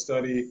practice, still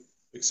study,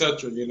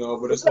 etc.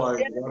 But it's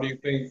like, why do you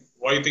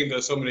think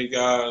that so many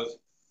guys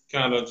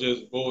kind of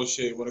just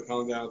bullshit when it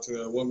comes down to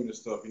their women and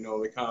stuff? They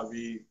kind of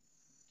be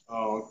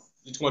uh,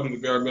 just want to do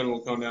the bare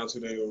minimum, come down to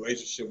their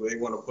relationship, but they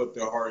want to put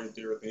their heart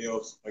into everything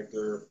else, like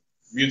their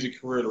music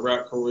career, the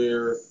rap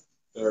career,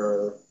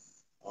 their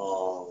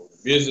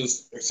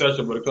business,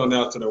 etc. But it comes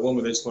down to their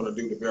woman, they just want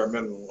to do the bare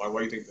minimum. Like, why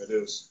do you think that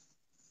is?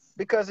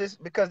 Because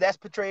that's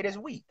portrayed as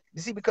weak.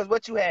 You see, because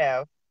what you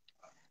have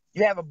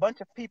a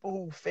bunch of people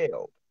who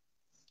failed,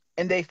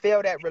 and they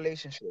failed at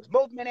relationships,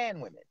 both men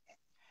and women.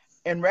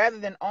 And rather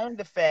than own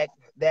the fact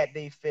that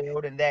they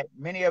failed and that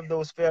many of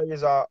those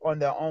failures are on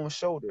their own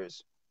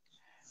shoulders,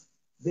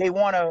 they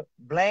want to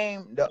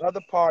blame the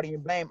other party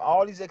and blame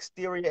all these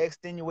exterior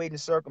extenuating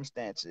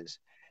circumstances.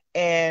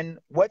 And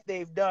what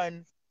they've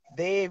done,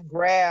 they've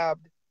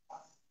grabbed,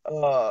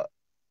 uh,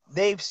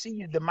 they've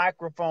seized the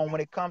microphone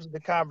when it comes to the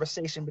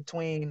conversation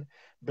between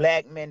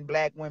black men,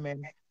 black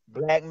women,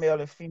 black male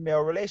and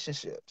female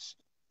relationships.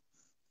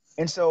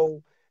 And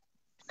so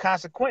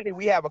consequently,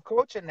 we have a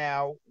culture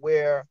now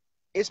where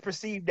it's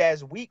perceived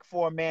as weak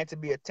for a man to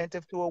be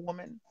attentive to a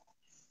woman,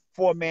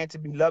 for a man to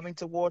be loving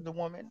towards a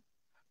woman,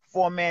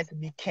 for a man to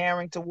be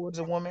caring towards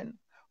a woman,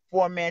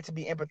 for a man to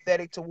be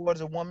empathetic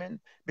towards a woman,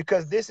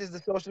 because this is the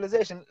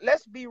socialization.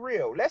 Let's be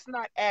real. Let's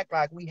not act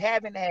like we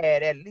haven't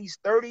had at least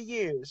 30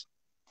 years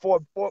for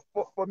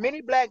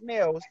many black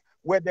males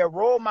where their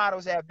role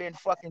models have been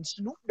fucking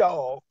Snoop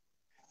Dogg,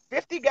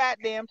 50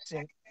 goddamn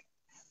Cent,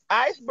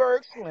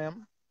 Iceberg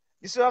Slim.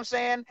 You see what I'm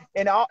saying?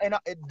 And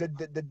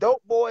the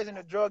dope boys and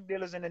the drug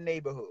dealers in the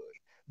neighborhood.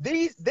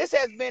 This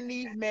has been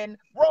these men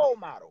role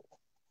model.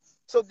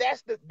 So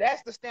that's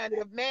the standard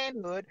of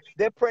manhood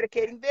they're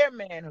predicating their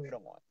manhood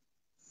on.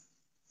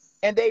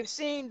 And they've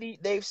seen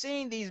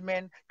these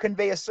men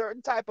convey a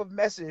certain type of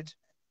message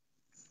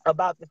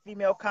about the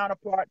female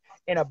counterpart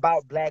and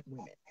about black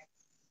women.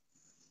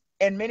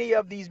 And many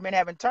of these men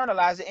have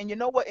internalized it. And you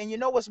know what? And you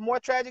know what's more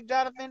tragic,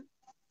 Jonathan?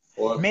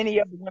 What? Many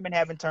of the women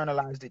have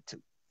internalized it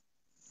too.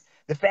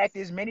 The fact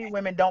is, many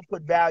women don't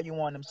put value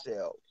on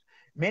themselves.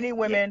 Many Yeah.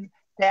 women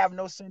have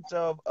no sense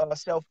of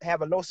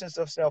have a low sense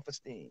of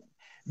self-esteem.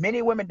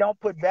 Many women don't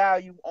put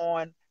value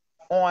on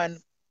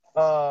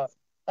uh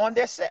on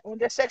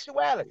their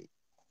sexuality.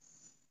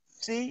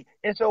 See,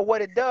 and so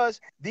what it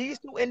does, these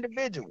two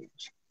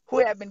individuals who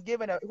have been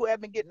getting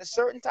a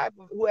certain type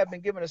of who have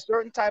been given a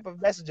certain type of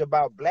message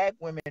about black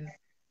women,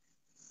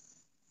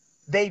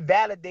 they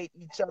validate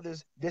each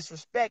other's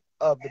disrespect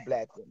of the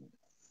black women.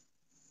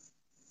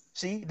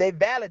 See, they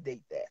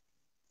validate that.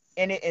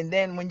 And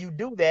then when you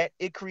do that,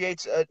 it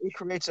creates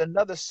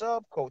another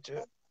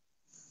subculture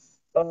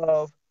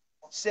of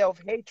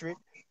self-hatred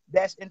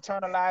that's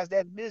internalized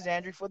as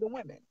misandry for the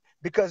women,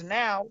 because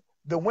now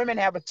the women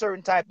have a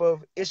certain type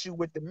of issue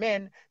with the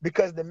men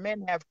because the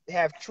men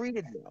have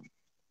treated them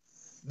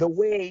the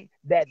way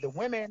that the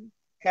women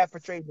have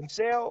portrayed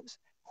themselves,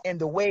 and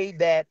the way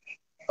that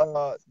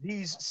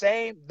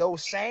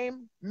those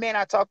same men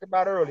I talked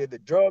about earlier, the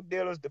drug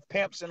dealers, the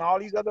pimps, and all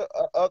these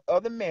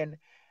other men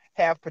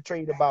have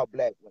portrayed about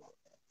black women.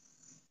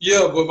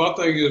 Yeah, but my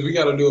thing is we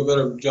got to do a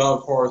better job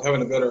as far as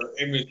having a better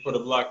image for the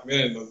black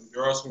men.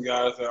 There are some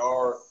guys that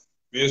are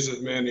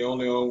businessmen; they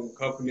only own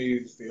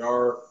companies. They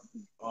are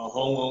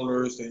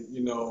homeowners. And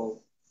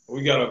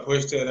we got to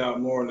push that out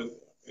more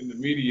in the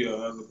media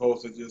as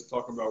opposed to just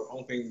talking about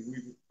only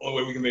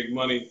way we can make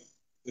money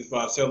is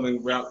by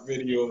selling rap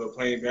videos or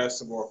playing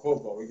basketball or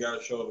football. We got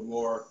to show the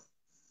more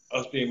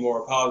us being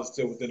more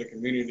positive within the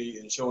community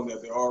and showing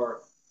that there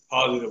are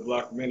positive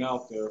black men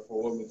out there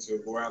for women to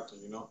go after.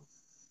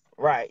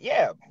 Right?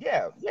 Yeah,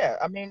 yeah, yeah.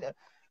 I mean,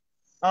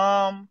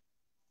 um,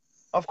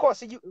 of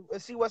course,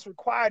 see what's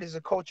required is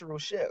a cultural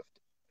shift.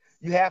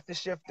 You have to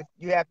shift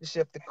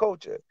the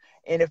culture.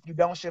 And if you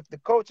don't shift the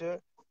culture,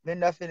 then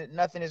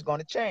nothing is going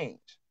to change.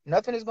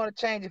 Nothing is going to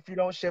change if you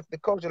don't shift the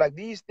culture. Like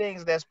these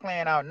things that's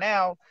playing out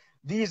now,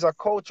 these are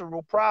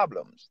cultural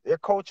problems. They're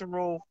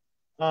cultural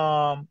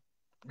um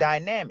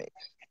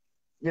dynamics,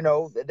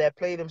 that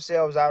play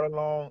themselves out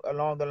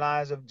along the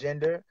lines of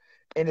gender,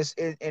 and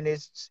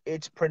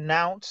it's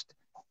pronounced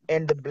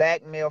in the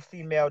black male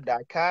female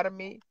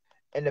dichotomy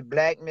and the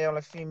black male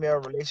and female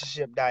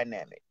relationship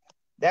dynamic.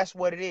 That's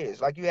what it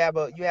is. Like you have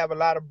a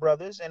lot of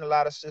brothers and a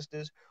lot of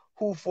sisters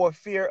who, for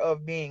fear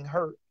of being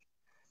hurt,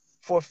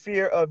 for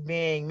fear of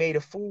being made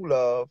a fool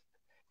of,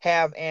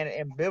 have an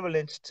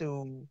ambivalence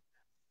to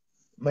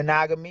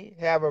monogamy,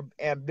 have a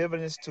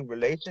ambivalence to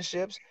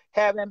relationships,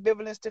 have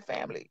ambivalence to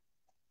family.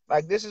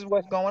 Like this is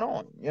what's going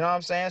on. You know what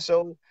I'm saying?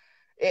 So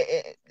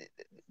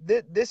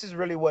this is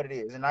really what it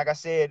is. And like I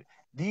said,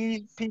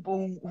 these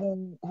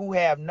people who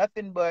have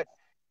nothing but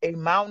a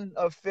mountain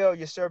of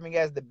failure serving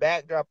as the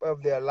backdrop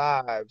of their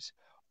lives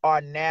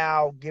are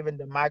now given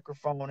the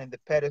microphone and the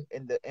pedestal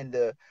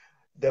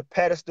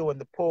and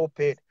the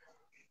pulpit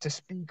to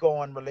speak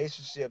on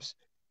relationships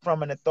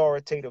from an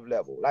authoritative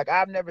level. Like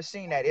I've never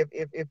seen that.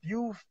 If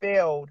you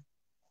failed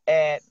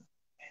at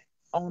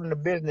owning a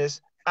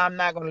business, I'm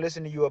not going to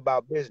listen to you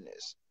about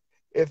business.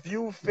 If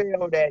you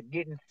failed at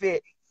getting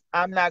fit,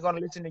 I'm not going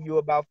to listen to you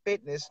about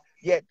fitness.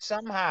 Yet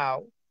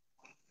somehow,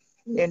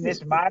 in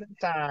this modern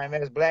time,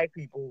 as Black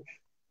people,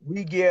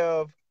 we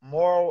give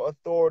moral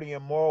authority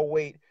and moral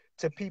weight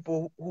to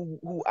people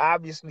who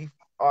obviously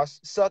are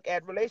suck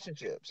at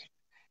relationships.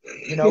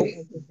 You know,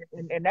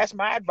 and that's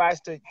my advice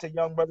to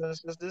young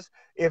brothers and sisters.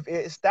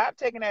 If stop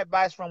taking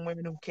advice from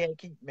women who can't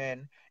keep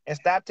men, and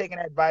stop taking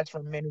advice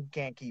from men who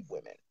can't keep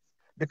women,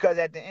 because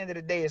at the end of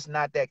the day, it's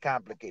not that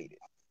complicated.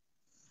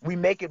 We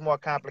make it more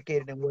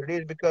complicated than what it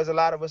is because a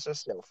lot of us are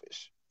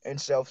selfish and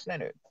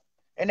self-centered,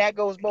 and that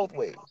goes both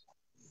ways.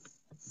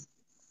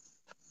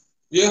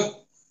 Yeah,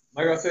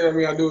 like I said, I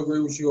mean, I do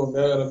agree with you on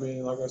that. I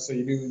mean, like I said,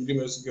 you do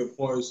make some good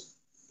points.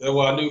 That's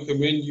why I do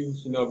commend you.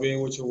 You know,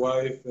 being with your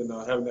wife and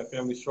having that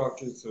family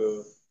structure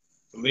to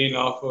lean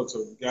off of,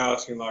 so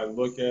guys can like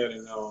look at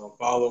and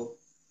follow.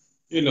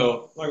 You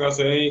know, like I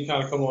said, ain't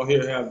kind of come on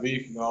here and have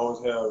beef. You know, I always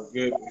have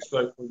good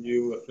respect for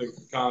you, respect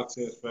for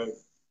content, respect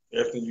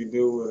everything you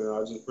do, and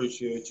I just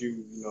appreciate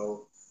you. You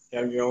know,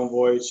 having your own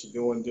voice, you're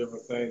doing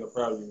different things. I'm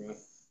proud of you, man.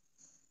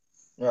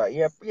 Right.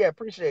 Yeah. Yeah.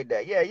 Appreciate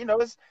that. Yeah.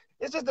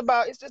 It's just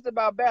about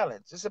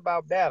balance. It's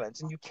about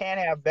balance, and you can't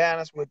have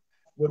balance with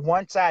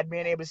one side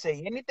being able to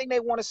say anything they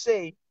want to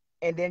say,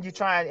 and then you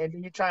try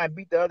and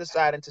beat the other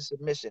side into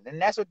submission, and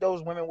that's what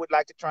those women would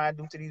like to try and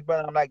do to these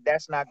brothers. I'm like,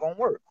 that's not gonna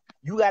work.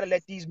 You got to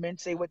let these men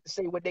say what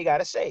they got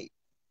to say,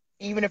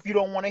 even if you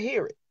don't want to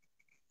hear it.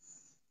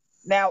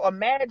 Now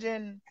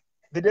imagine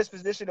the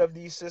disposition of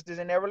these sisters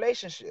in their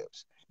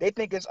relationships. They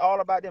think it's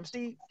all about them.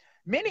 See,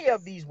 many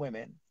of these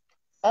women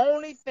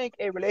only think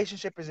a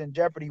relationship is in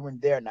jeopardy when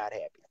they're not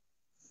happy.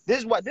 This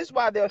is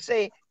why they'll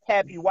say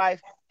happy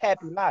wife,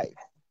 happy life.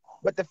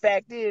 But the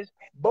fact is,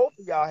 both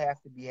of y'all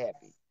have to be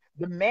happy.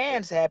 The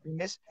man's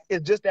happiness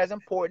is just as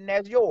important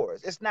as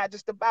yours. It's not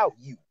just about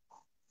you.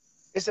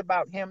 It's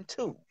about him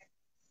too.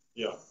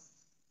 Yeah.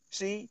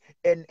 See?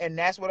 And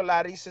that's what a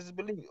lot of these sisters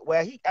believe.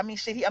 Well, I mean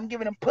shit, I'm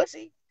giving him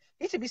pussy.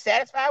 He should be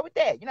satisfied with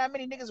that. You know how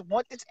many niggas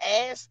want this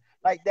ass?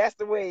 Like that's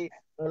the way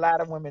a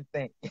lot of women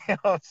think. You know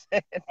what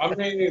I'm saying? I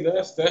mean,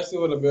 that's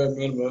still the bare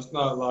minimum. It's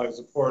not like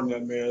supporting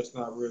that man. It's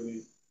not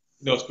really,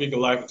 speaking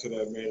life into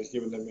that man. It's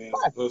giving that man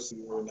some pussy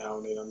every now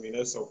and then. I mean,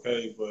 that's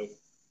okay, but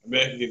a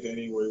man can get that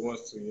anywhere he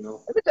wants to.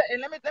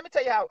 Let me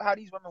tell you how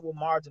these women will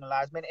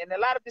marginalize men, and a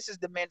lot of this is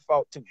the men's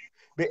fault too.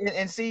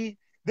 And see,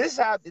 this is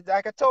how,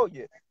 like I told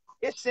you,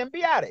 it's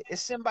symbiotic.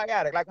 It's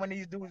symbiotic. Like when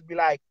these dudes be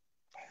like,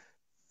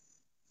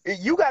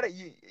 you gotta,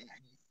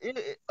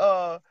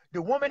 the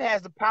woman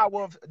has the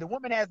power of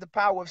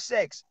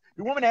sex.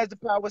 The woman has the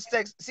power of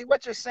sex. See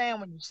what you're saying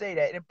when you say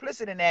that.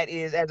 Implicit in that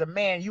is, as a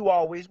man, you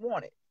always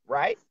want it,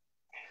 right?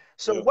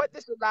 So Yeah, what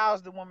this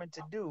allows the woman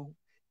to do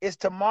is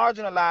to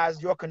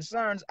marginalize your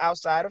concerns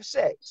outside of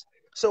sex.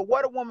 So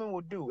what a woman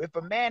will do, if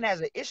a man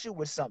has an issue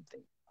with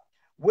something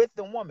with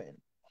the woman,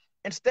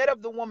 instead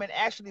of the woman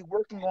actually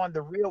working on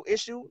the real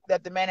issue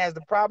that the man has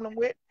the problem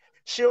with,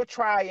 she'll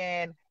try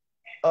and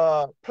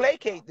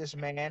placate this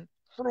man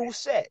through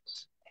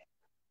sex.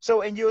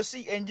 So and you'll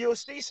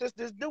see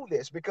sisters do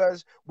this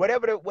because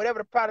whatever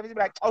the problem is,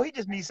 like, oh, he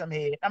just needs some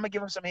head. I'm gonna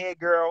give him some head,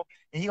 girl,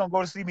 and he gonna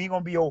go to sleep and he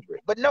gonna be over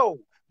it. But no,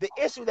 the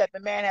issue that the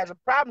man has a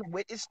problem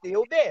with is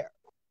still there.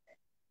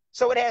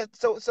 So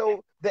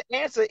the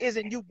answer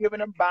isn't you giving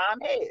him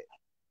bomb head.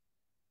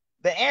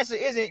 The answer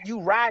isn't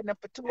you riding him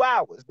for 2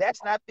 hours.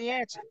 That's not the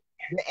answer.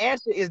 The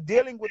answer is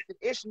dealing with the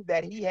issue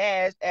that he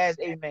has as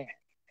a man.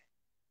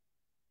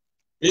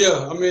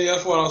 yeah. I mean,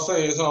 that's what I'm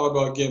saying. It's all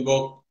about getting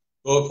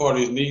both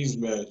parties' needs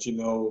met.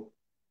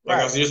 Like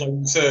I Right, said, just like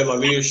you said, like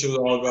leadership is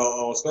all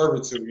about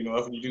servitude.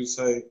 That's what you do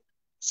say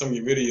some of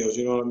your videos.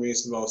 You know what I mean?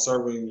 It's about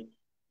serving.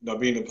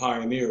 Being a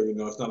pioneer.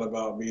 It's not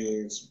about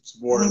being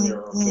subordinate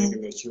or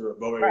thinking that you're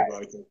above right,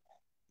 everybody. 'Cause,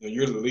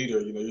 you're the leader.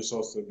 You're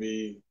supposed to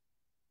be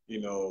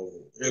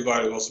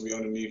everybody wants to be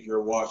underneath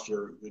your watch,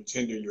 your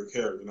tender, your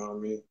care. You know what I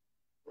mean?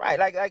 right.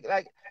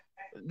 Like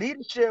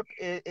leadership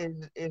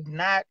is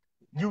not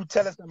you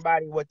telling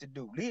somebody what to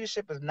do.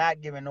 Leadership is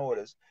not giving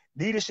orders.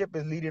 Leadership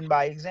is leading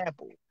by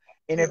example.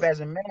 And if Yeah, as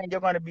a man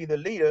you're going to be the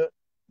leader,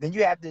 then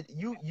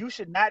you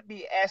should not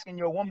be asking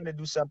your woman to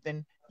do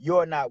something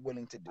you're not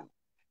willing to do.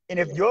 And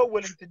if yeah, you're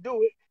willing to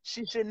do it,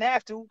 she shouldn't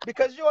have to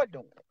because you're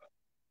doing it.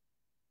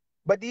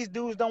 But these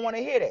dudes don't want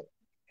to hear that.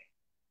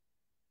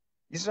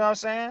 You see what I'm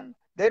saying?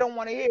 They don't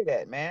want to hear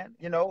that, man.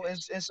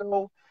 And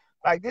so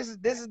like this is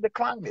the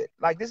climate.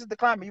 Like this is the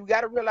climate. You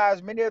got to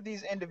realize many of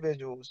these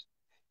individuals.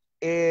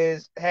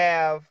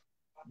 have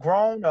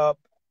grown up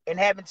and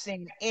haven't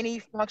seen any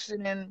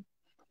functioning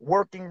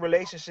working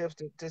relationships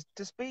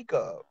to speak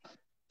of.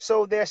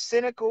 So they're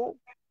cynical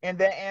and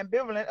they're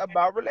ambivalent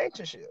about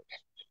relationships.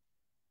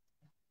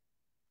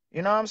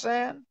 You know what I'm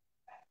saying?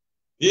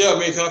 Yeah, I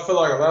mean, 'cause I feel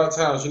like a lot of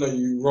times,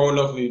 you growing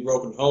up in these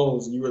broken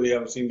homes, and you really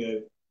haven't seen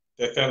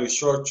that family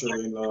structure,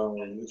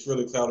 and it's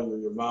really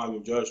clouding your mind,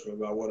 your judgment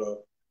about what a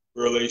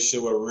real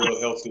relationship, what a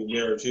real healthy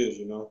marriage is.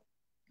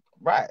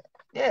 Right.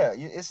 Yeah.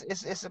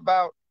 It's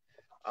about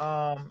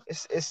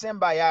it's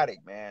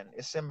symbiotic, man.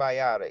 It's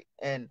symbiotic,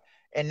 and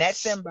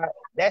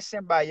that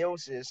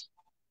symbiosis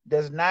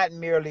does not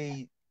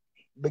merely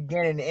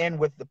begin and end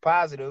with the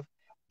positive.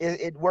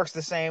 It works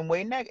the same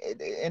way in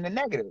the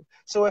negative.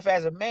 So if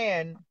as a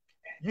man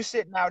you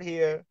sitting out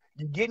here,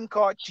 you getting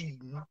caught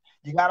cheating,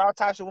 you got all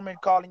types of women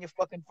calling your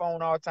fucking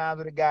phone all times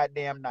of the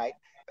goddamn night.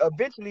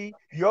 Eventually,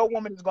 your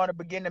woman is going to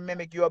begin to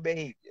mimic your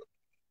behavior.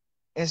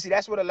 And see,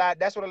 that's what a lot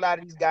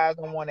of these guys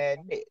don't want to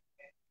admit.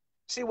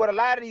 See what a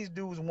lot of these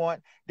dudes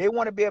want. They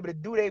want to be able to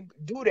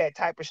do that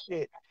type of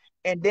shit,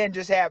 and then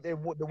just have the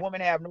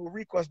woman have no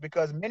recourse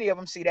because many of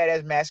them see that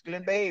as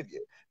masculine behavior.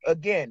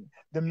 Again,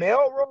 the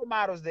male role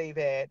models they've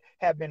had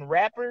have been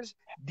rappers,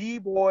 d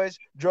boys,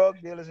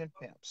 drug dealers, and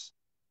pimps.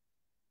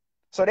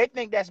 So they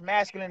think that's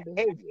masculine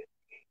behavior.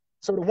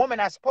 So the woman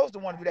not supposed to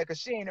want to do that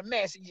because she ain't a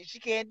man. She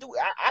can't do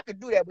it. I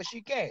could do that, but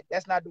she can't.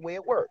 That's not the way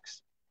it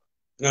works.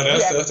 No, You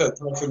have that's that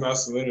toxic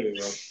masculinity,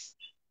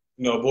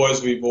 though.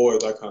 Boys be boys,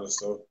 that kind of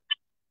stuff.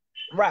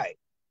 right,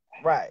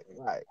 right.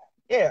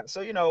 Yeah.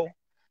 So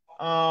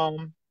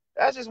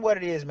that's just what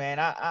it is, man.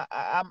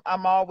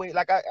 I'm always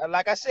like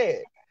I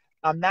said,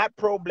 I'm not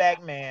pro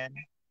black man.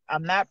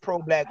 I'm not pro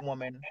black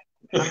woman.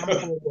 I'm pro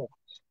woman.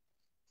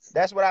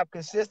 That's what I've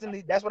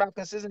consistently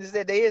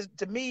said.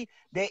 To me,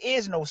 there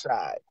is no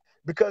side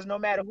because no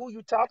matter who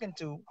you're talking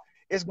to,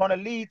 it's going to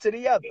lead to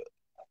the other.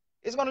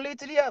 It's going to lead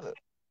to the other.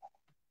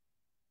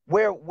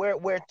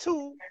 We're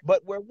two,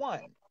 but we're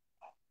one.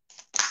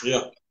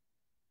 Yeah.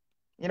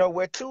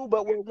 We're two,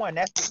 but we're one.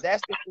 That's the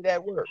way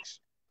that works.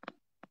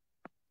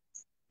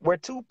 We're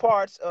two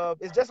parts of.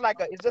 It's just like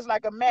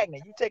a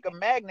magnet. You take a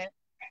magnet.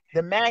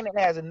 The magnet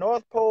has a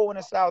north pole and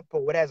a south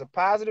pole. It has a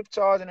positive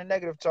charge and a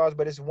negative charge,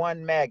 but it's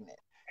one magnet.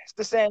 It's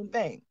the same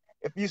thing.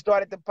 If you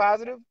start at the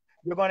positive,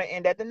 you're going to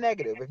end at the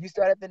negative. If you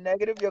start at the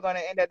negative, you're going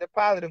to end at the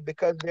positive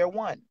because they're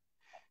one.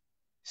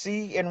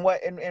 See, and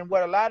what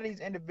a lot of these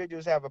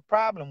individuals have a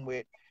problem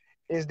with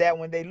is that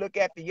when they look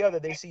at the other,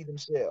 they see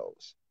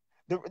themselves.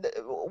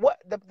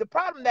 The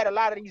problem that a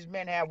lot of these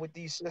men have with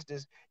these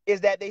sisters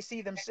is that they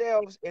see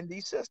themselves in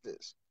these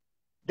sisters.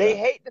 They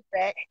Yeah. hate the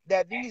fact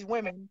that these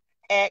women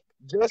act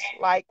just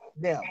like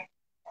them.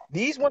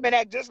 These women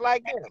act just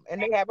like them,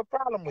 and they have a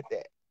problem with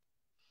that.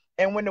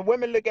 And when the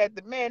women look at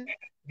the men,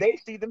 they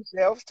see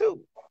themselves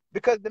too,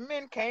 because the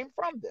men came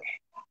from them.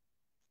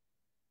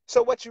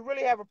 So what you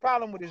really have a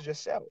problem with is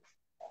yourself.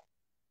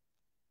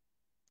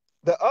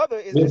 The other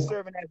is Yeah. just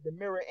serving as the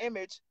mirror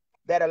image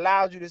that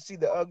allows you to see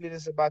the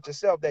ugliness about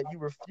yourself that you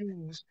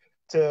refuse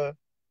to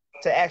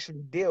to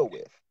actually deal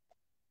with.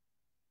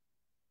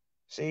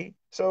 See?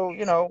 So,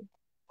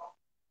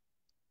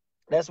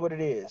 that's what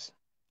it is.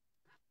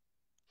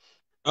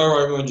 All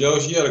right, man, Joe.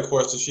 She had a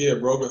question. She had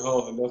broken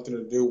health and nothing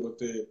to do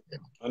with it.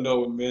 I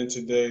know with men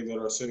today that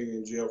are sitting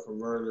in jail for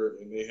murder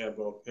and they have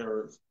both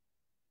parents.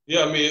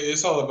 Yeah, I mean,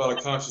 it's all about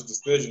a conscious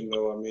decision,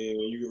 though. I mean,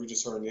 when you reach a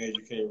certain age,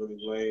 you can't really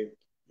blame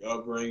your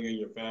upbringing,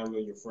 your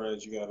family, your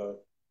friends. You gotta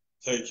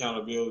take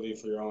accountability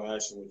for your own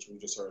actions when you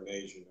reach a certain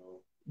age.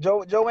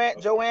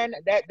 Joanne,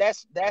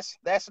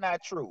 that's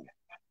not true.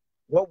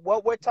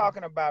 What we're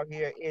talking about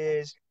here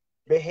is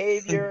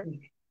behavior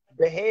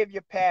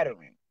behavior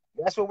patterning.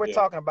 That's what we're Yeah,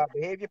 talking about,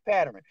 behavior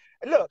patterning.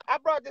 Look, I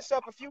brought this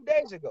up a few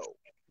days ago.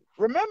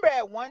 Remember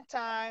at one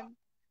time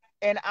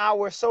in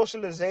our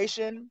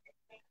socialization,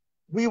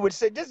 we would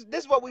say this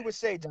is what we would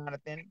say,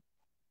 Jonathan.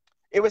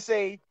 It would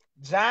say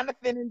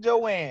Jonathan and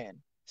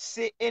Joanne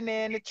sitting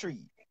in the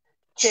tree.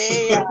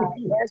 Kissing.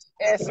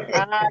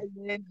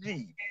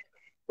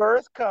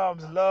 First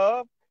comes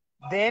love,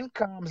 then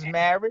comes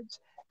marriage,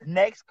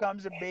 next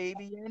comes a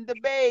baby and the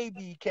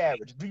baby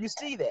carriage. Do you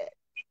see that?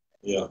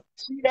 yeah,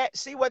 See that?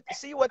 See what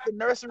the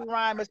nursery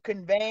rhyme is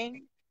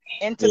conveying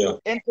into the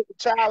yeah, into the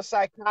child's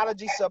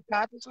psychology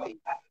subconsciously?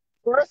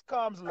 First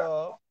comes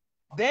love,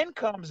 then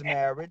comes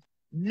marriage,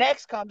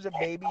 next comes a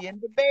baby in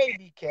the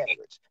baby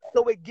carriage.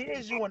 So it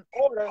gives you an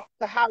order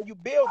to how you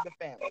build the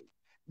family.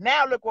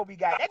 Now look what we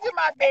got. That's just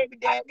my baby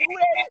daddy. Who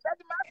that is? That's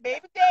just my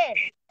baby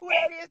daddy. Who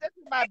that is? That's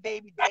just my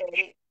baby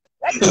daddy.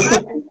 That's just my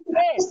baby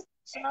daddy.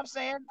 See what I'm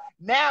saying?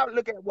 Now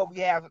look at what we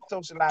have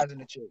socializing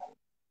the children.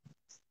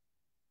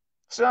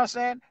 See what I'm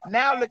saying?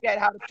 Now look at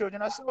how the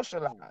children are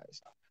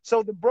socialized.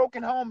 So the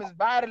broken home is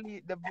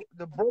vitally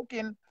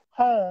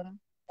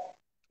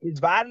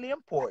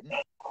important,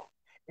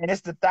 and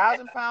it's the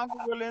 1,000 pound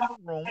gorilla in the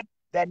room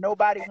that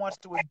nobody wants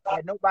to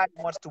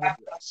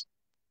address.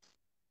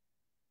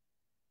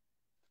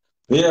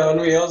 yeah. I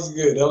mean, that was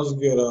good. That was a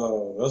good.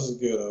 That was a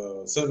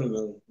good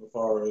synonym as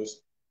far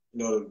as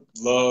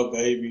love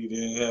baby,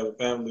 then have a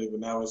family, but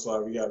now it's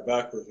like we got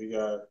backwards. We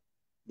got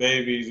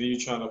babies, and you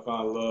trying to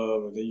find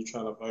love, and then you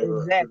trying to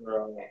Exactly.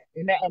 figure out,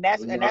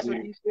 And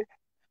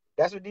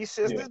that's what these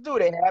yeah. sisters do.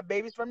 They have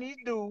babies from these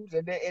dudes,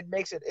 and then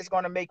it's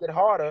going to make it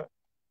harder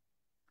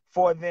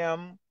for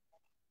them.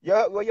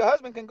 Your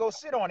husband can go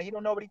sit on it. He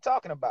don't know what he's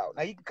talking about.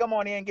 Now he can come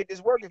on here and get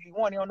this work if he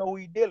want. He don't know who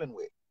he's dealing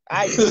with.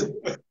 I do.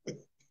 But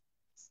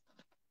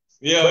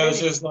Yeah, it's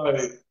anyway, just like,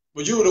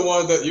 but you were the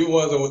one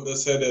that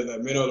said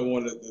that men are the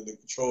one that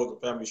control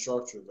the family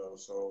structure though.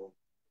 So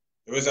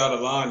if it's out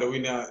of line, that we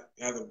not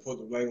have to put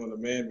the blame on the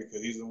man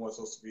because he's the one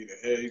supposed to be the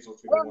head. He's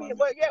supposed to be the well, I mean, one that.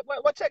 well, yeah,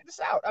 well, check this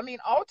out. I mean,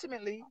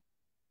 ultimately,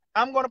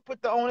 I'm going to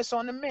put the onus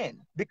on the men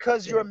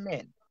because Yeah. you're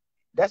men.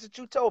 That's what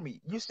you told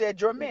me. You said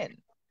you're men.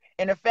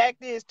 And the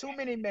fact is, too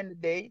many men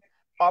today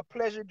are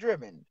pleasure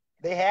driven.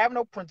 They have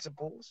no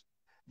principles.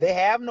 They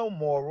have no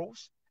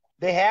morals.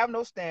 They have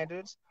no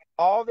standards.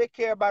 All they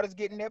care about is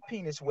getting their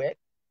penis wet.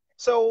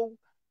 So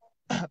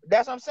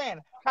that's what I'm saying.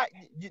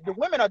 The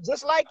women are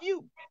just like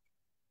you.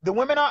 The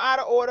women are out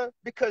of order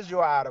because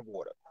you're out of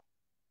order.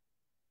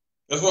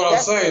 That's what I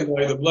was That's saying.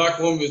 Like the black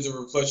woman is a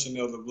reflection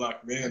of the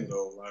black man,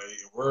 though. Like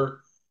if we're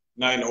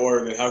not in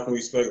order, then how can we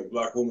expect a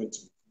black woman to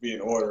be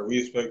in order? We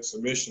expect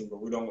submission,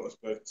 but we don't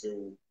expect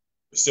to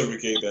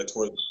reciprocate that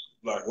towards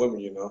black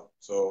women.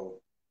 So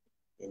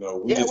we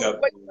yeah. just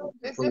have But to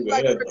it's improve just the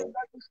like head, though.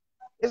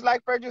 It's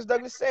like Frederick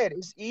Douglass said,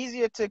 it's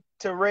easier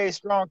to raise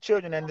strong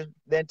children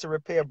than to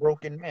repair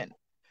broken men.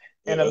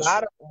 Yeah, And that's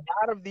true.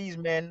 a lot of these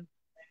men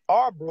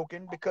are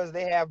broken because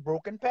they have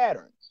broken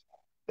patterns.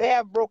 They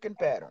have broken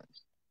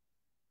patterns.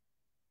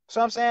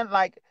 So I'm saying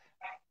like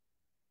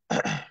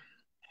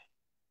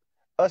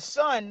a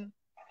son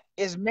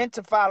is meant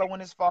to follow in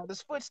his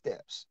father's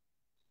footsteps.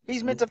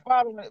 He's meant Hmm.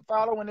 to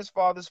follow in his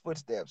father's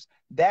footsteps.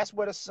 That's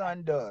what a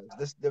son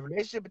does. The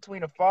relationship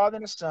between a father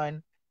and a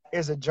son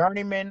is a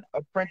journeyman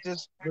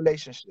apprentice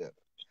relationship.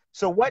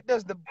 So what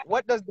does the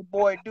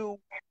boy do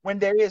when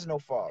there is no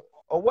father?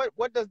 Or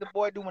what does the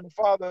boy do when the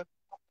father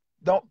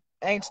don't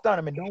ain't stun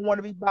him and don't want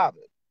to be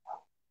bothered?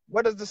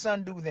 What does the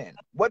son do then?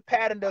 What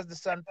pattern does the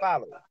son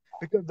follow?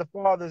 Because the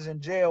father's in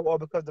jail or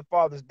because the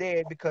father's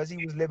dead because he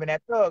was living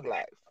that thug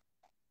life.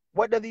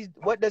 What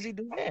does he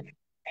do then?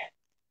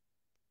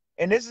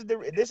 And this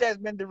has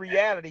been the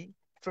reality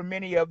for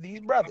many of these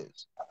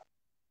brothers.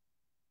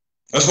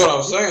 That's what I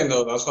was saying,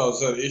 though. That's what I was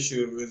saying. The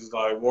issue is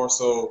like more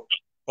so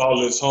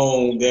fatherless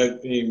home,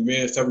 that being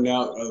men stepping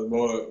out as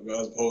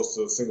opposed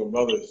to single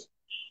mothers,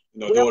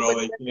 Well, doing all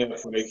they can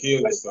for their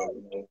kids but and stuff.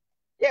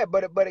 yeah,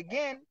 but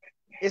again,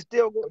 it's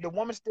still the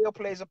woman still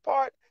plays a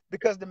part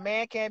because the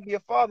man can't be a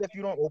father if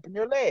you don't open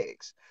your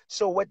legs.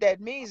 So what that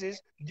means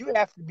is you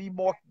have to be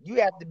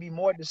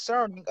more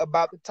discerning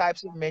about the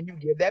types of men you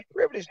give that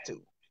privilege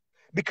to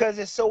because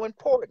it's so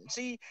important.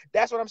 See,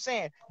 that's what I'm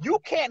saying. You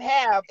can't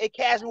have a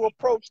casual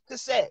approach to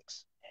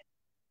sex.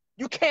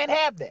 You can't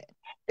have that.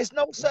 It's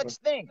no Okay. such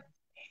thing.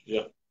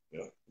 Yeah,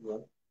 yeah,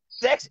 right.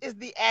 Sex is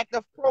the act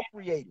of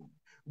procreating.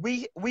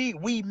 We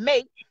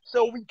mate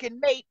so we can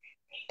mate,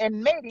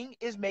 and mating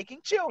is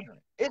making children.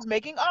 It's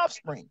making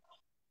offspring.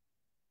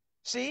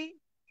 See,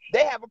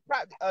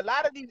 a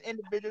lot of these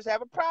individuals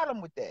have a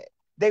problem with that.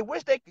 They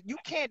wish you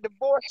can't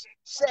divorce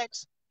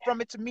sex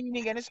from its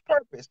meaning and its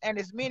purpose. And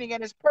its meaning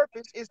and its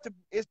purpose is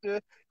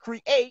to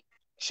create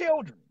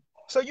children.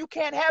 So you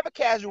can't have a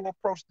casual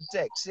approach to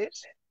sex,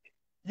 sis.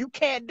 You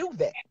can't do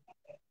that.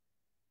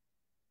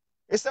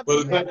 It's something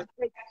But you have to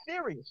take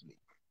seriously.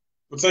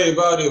 tell you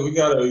about it, you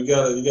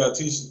gotta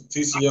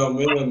teach the young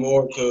men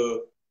more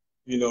to,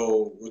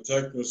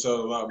 protect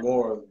themselves a lot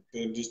more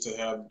than just to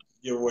have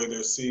give away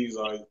their seeds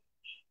like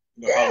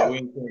Yeah,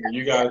 Halloween thing.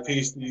 You gotta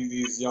teach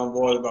these young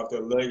boys about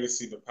their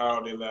legacy, the power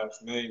of their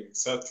last name,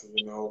 etc.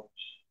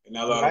 And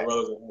not a lot of right.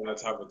 brothers are having that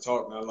type of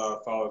talk. Not a lot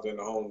of fathers in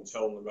the home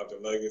telling them about their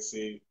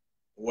legacy,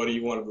 what do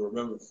you want to be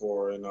remembered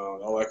for, and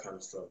all that kind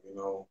of stuff.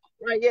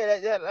 Right,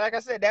 yeah, like I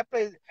said, that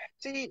plays.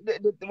 See,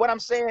 what I'm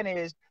saying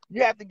is,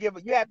 you have to give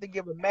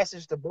a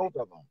message to both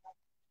of them.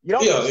 You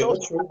don't Yeah, just yeah, social,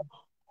 that's true.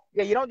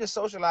 yeah, you don't just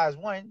socialize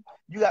one.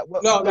 You got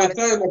what No, you I'm got to. just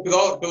saying that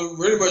because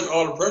pretty much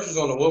all the pressure's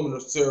on the woman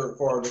to steer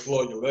far to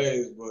deploy your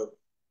legs, but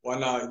why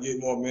not get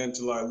more men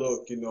to like,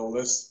 look,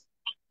 let's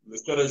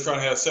instead of trying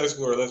to have sex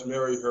with her, let's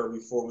marry her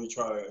before we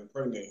try to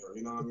impregnate her.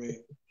 You know what I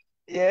mean?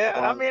 Yeah,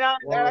 I Why? mean,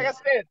 Why? like I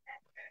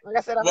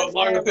said, I Well,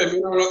 like I understand.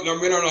 said,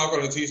 men are not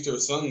going to teach their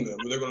son that,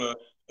 but they're going to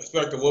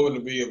expect a woman to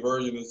be a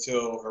virgin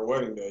until her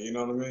wedding day. You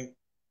know what I mean?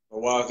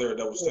 Or why is there a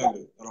double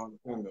standard? I don't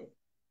understand that.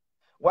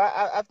 Well,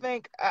 I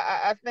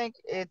think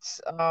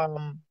it's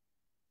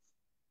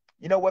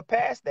we're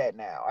past that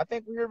now. I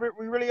think we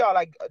really are.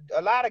 Like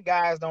a lot of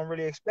guys don't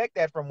really expect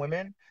that from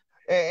women,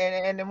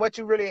 and then what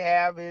you really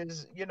have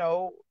is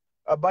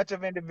a bunch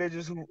of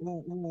individuals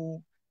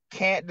who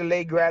can't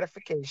delay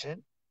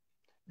gratification.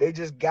 They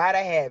just gotta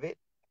have it,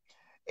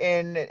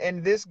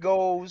 and this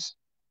goes,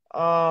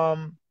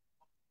 um,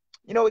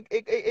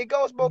 it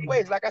goes both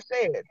ways. Like I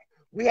said,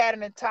 we had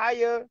an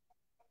entire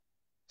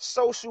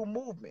social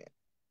movement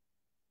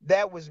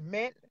that was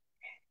meant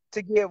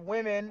to give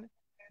women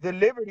the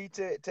liberty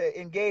to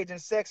engage in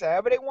sex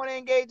however they want to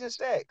engage in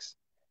sex.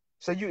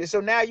 So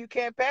now you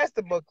can't pass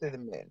the buck to the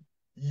men.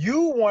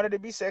 You wanted to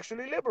be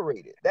sexually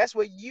liberated. That's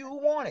what you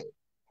wanted.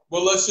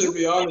 Well, let's You just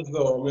be honest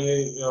though. I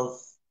mean,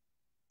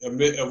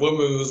 if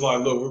women was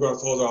like, look, we're gonna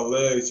close our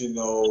legs,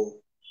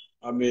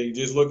 I mean,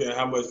 just look at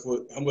how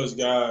much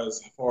guys,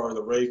 as far as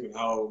the rape and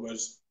how much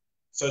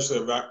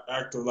sexually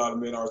active a lot of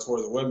men are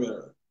towards the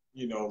women.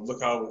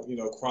 Look how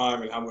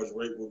crime and how much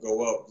rape will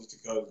go up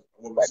just because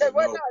a woman said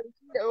what no.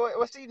 no,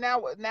 well, see now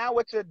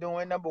what you're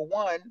doing, number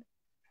one,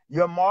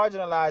 you're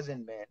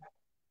marginalizing men.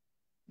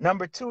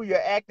 Number two,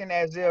 you're acting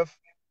as if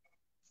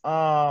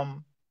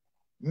um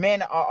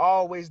men are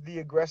always the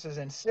aggressors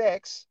in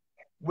sex,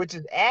 which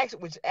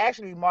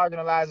actually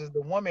marginalizes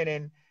the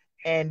woman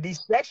and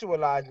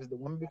desexualizes the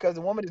woman because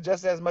the woman is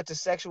just as much a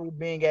sexual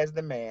being as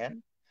the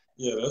man.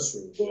 Yeah, that's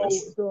true.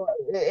 That's So true. so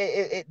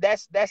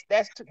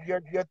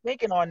your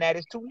thinking on that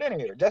is too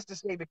linear. Just to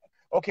say,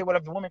 okay, well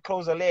if the woman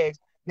close her legs,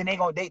 then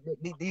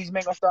these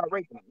men gonna start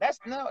raping them. That's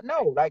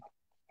no like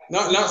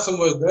Not so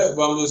much that,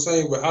 but I'm just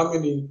saying. But how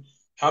many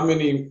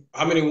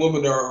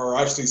women are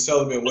actually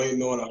celibate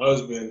waiting on a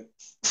husband?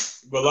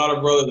 But a lot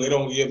of brothers they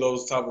don't give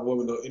those type of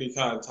women any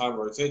kind of time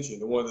or attention.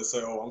 The ones that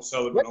say, "Oh, I'm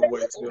celibate, I'm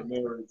waiting to get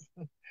married."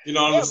 You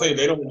know what I'm yeah, but saying?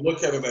 They don't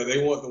look at it that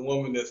they want the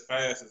woman that's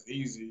fast, that's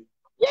easy.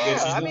 And then yeah,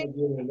 she's I not mean,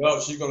 giving it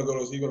up. He's gonna go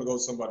to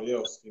somebody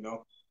else.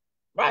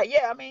 right,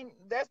 yeah, I mean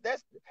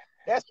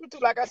that's true too.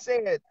 Like I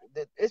said,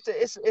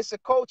 it's a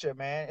culture,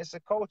 man. It's a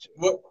culture.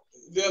 But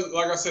then,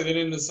 like I said, it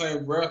in the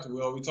same breath.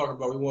 Well, we talk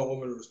about we want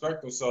women to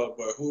respect themselves,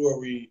 but who are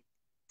we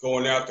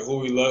going after? Who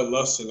we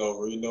lusting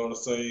over? You know what I'm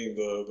saying?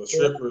 The Yeah,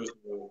 strippers,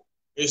 the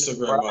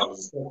Instagram right.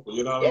 models.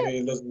 You know what I Yeah,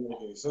 mean? It doesn't make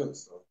any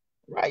sense. So.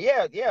 right.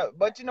 Yeah, yeah.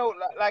 But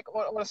like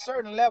on a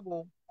certain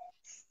level,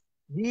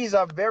 these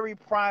are very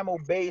primal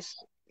base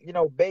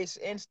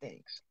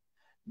instincts.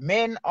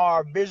 Men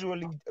are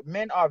visually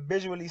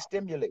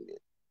stimulated.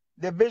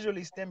 They're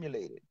visually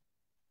stimulated.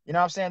 You know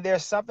what I'm saying?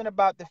 There's something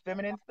about the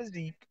feminine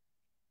physique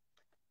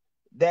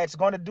that's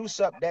going to do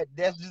something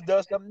that just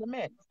does something to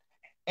men.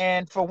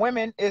 And for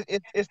women,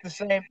 it's the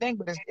same thing,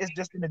 but it's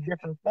just in a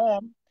different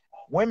form.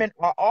 Women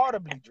are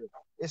audibly driven.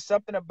 It's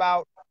something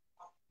about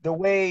the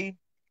way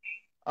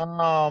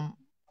um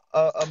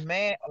a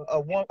man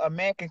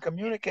can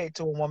communicate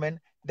to a woman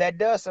that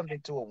does something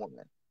to a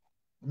woman.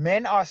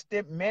 Men are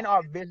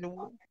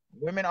visual,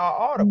 women are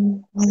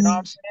audible. You know what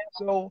I'm saying?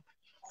 So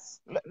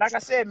like I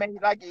said, man,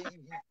 like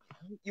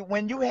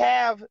when you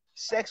have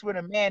sex with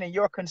a man and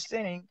you're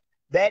consenting,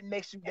 that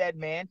makes you that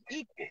man's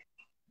equal.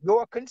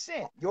 You're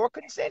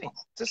consenting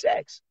to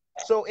sex.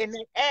 So in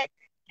that act,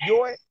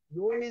 you're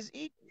his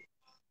equal.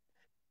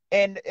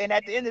 And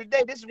at the end of the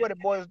day, this is what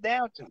it boils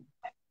down to.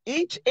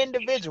 Each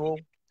individual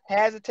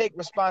has to take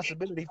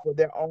responsibility for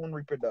their own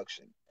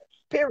reproduction.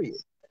 Period.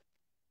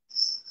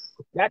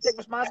 You gotta take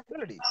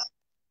responsibility.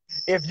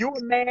 If you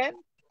a man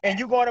and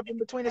you going up in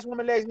between this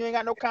woman's legs and you ain't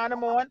got no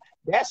condom on,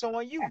 that's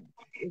on you.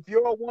 If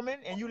you're a woman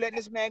and you letting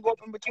this man go up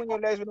in between your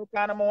legs with no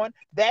condom on,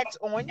 that's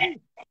on you.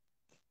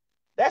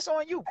 That's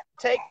on you.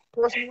 Take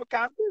personal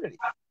accountability.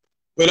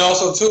 But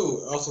also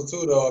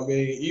too, though. I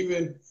mean,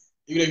 even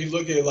if you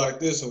look at it like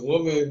this, a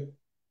woman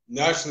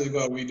naturally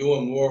going to be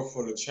doing more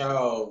for the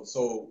child,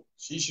 so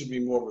she should be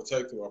more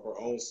protective of her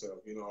own self,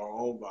 her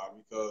own body,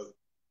 because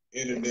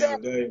in the damn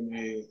Exactly. day, I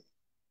mean,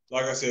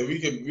 like I said, we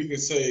can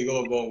say it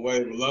goes both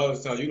ways, but a lot of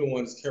the time, you're the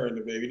one that's carrying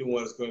the baby, you're the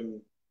one that's going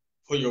to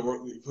put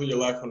your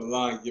life on the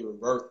line, giving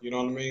birth. You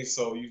know what I mean?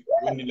 So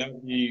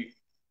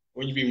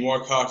when you be more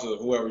cautious of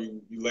whoever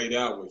you lay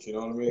down with. You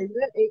know what I mean?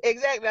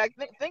 Exactly. Like,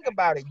 think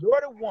about it.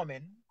 You're the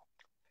woman.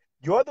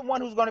 You're the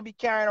one who's going to be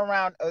carrying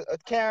around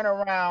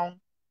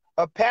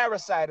a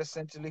parasite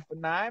essentially for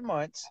 9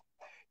 months.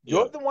 Yeah.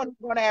 You're the one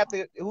who's going to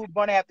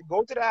have to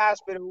go to the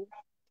hospital,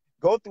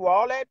 go through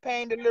all that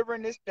pain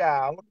delivering this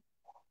child.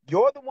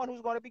 You're the one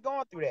who's going to be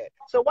going through that.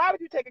 So why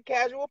would you take a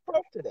casual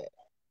approach to that?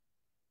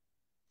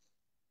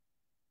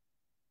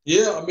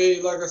 Yeah, I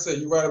mean, like I said,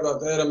 you're right about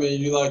that. I mean,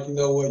 you like, you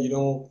know what, you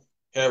don't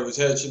have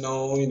protection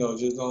on,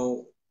 just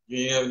don't,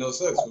 you ain't having no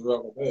sex. What's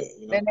wrong with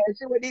that? And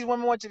see what these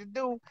women want you to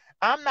do.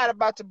 I'm not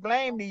about to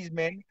blame these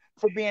men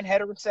for being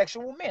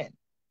heterosexual men.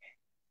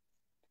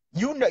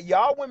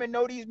 Y'all women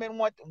know these men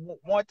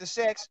want the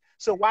sex.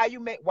 So why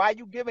you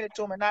giving it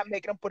to them and not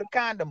making them put a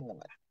condom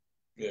on?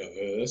 Yeah,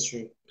 yeah, that's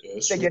true. Yeah,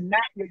 that's So true.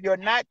 you're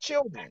not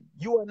children.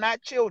 You are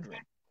not children.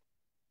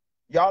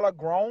 Y'all are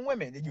grown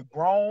women. You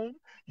grown,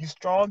 you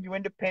strong, you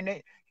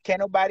independent. Can't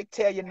nobody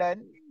tell you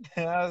nothing.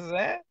 You know what I'm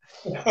saying?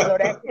 So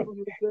that comes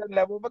with a certain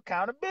level of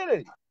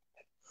accountability.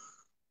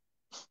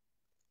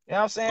 You know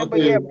what I'm saying?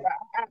 But yeah, Okay,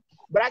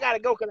 but I gotta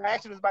go because I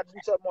actually was about to do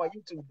something on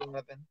YouTube,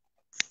 Jonathan.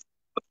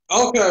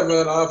 okay,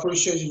 man. I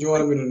appreciate you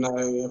joining me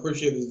tonight. I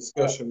appreciate the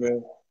discussion,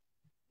 man.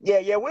 Yeah,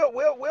 yeah,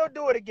 we'll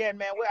do it again,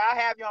 man. I'll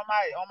have you on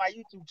my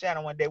YouTube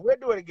channel one day. We'll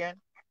do it again.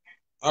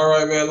 All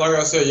right, man. Like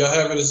I said, y'all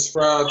haven't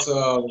subscribed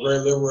to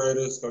Great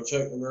Liberators. Go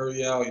check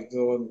Amiri out. He's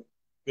doing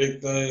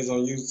big things on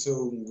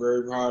YouTube. I'm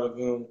very proud of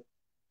him.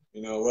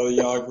 You know, whether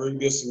y'all agree,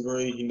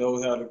 disagree, he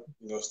knows how to,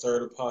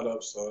 stir the pot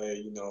up. So,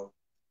 hey,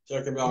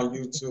 check him out on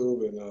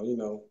YouTube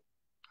and,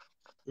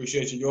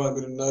 appreciate you joining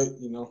me tonight.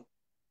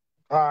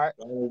 All right.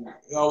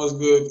 Always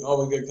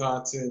good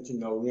content.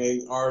 We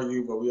may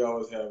argue, but we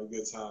always have a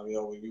good time.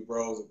 We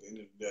bros at the end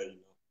of the day.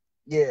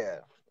 Yeah.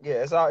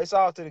 Yeah. It's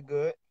all to the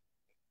good.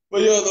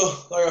 But yeah, though,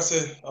 like I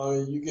said,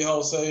 you get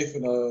home safe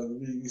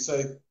and be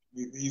safe,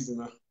 be easy,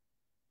 man.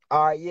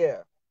 All right.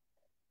 Yeah.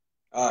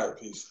 All right,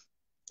 peace.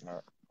 All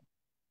right.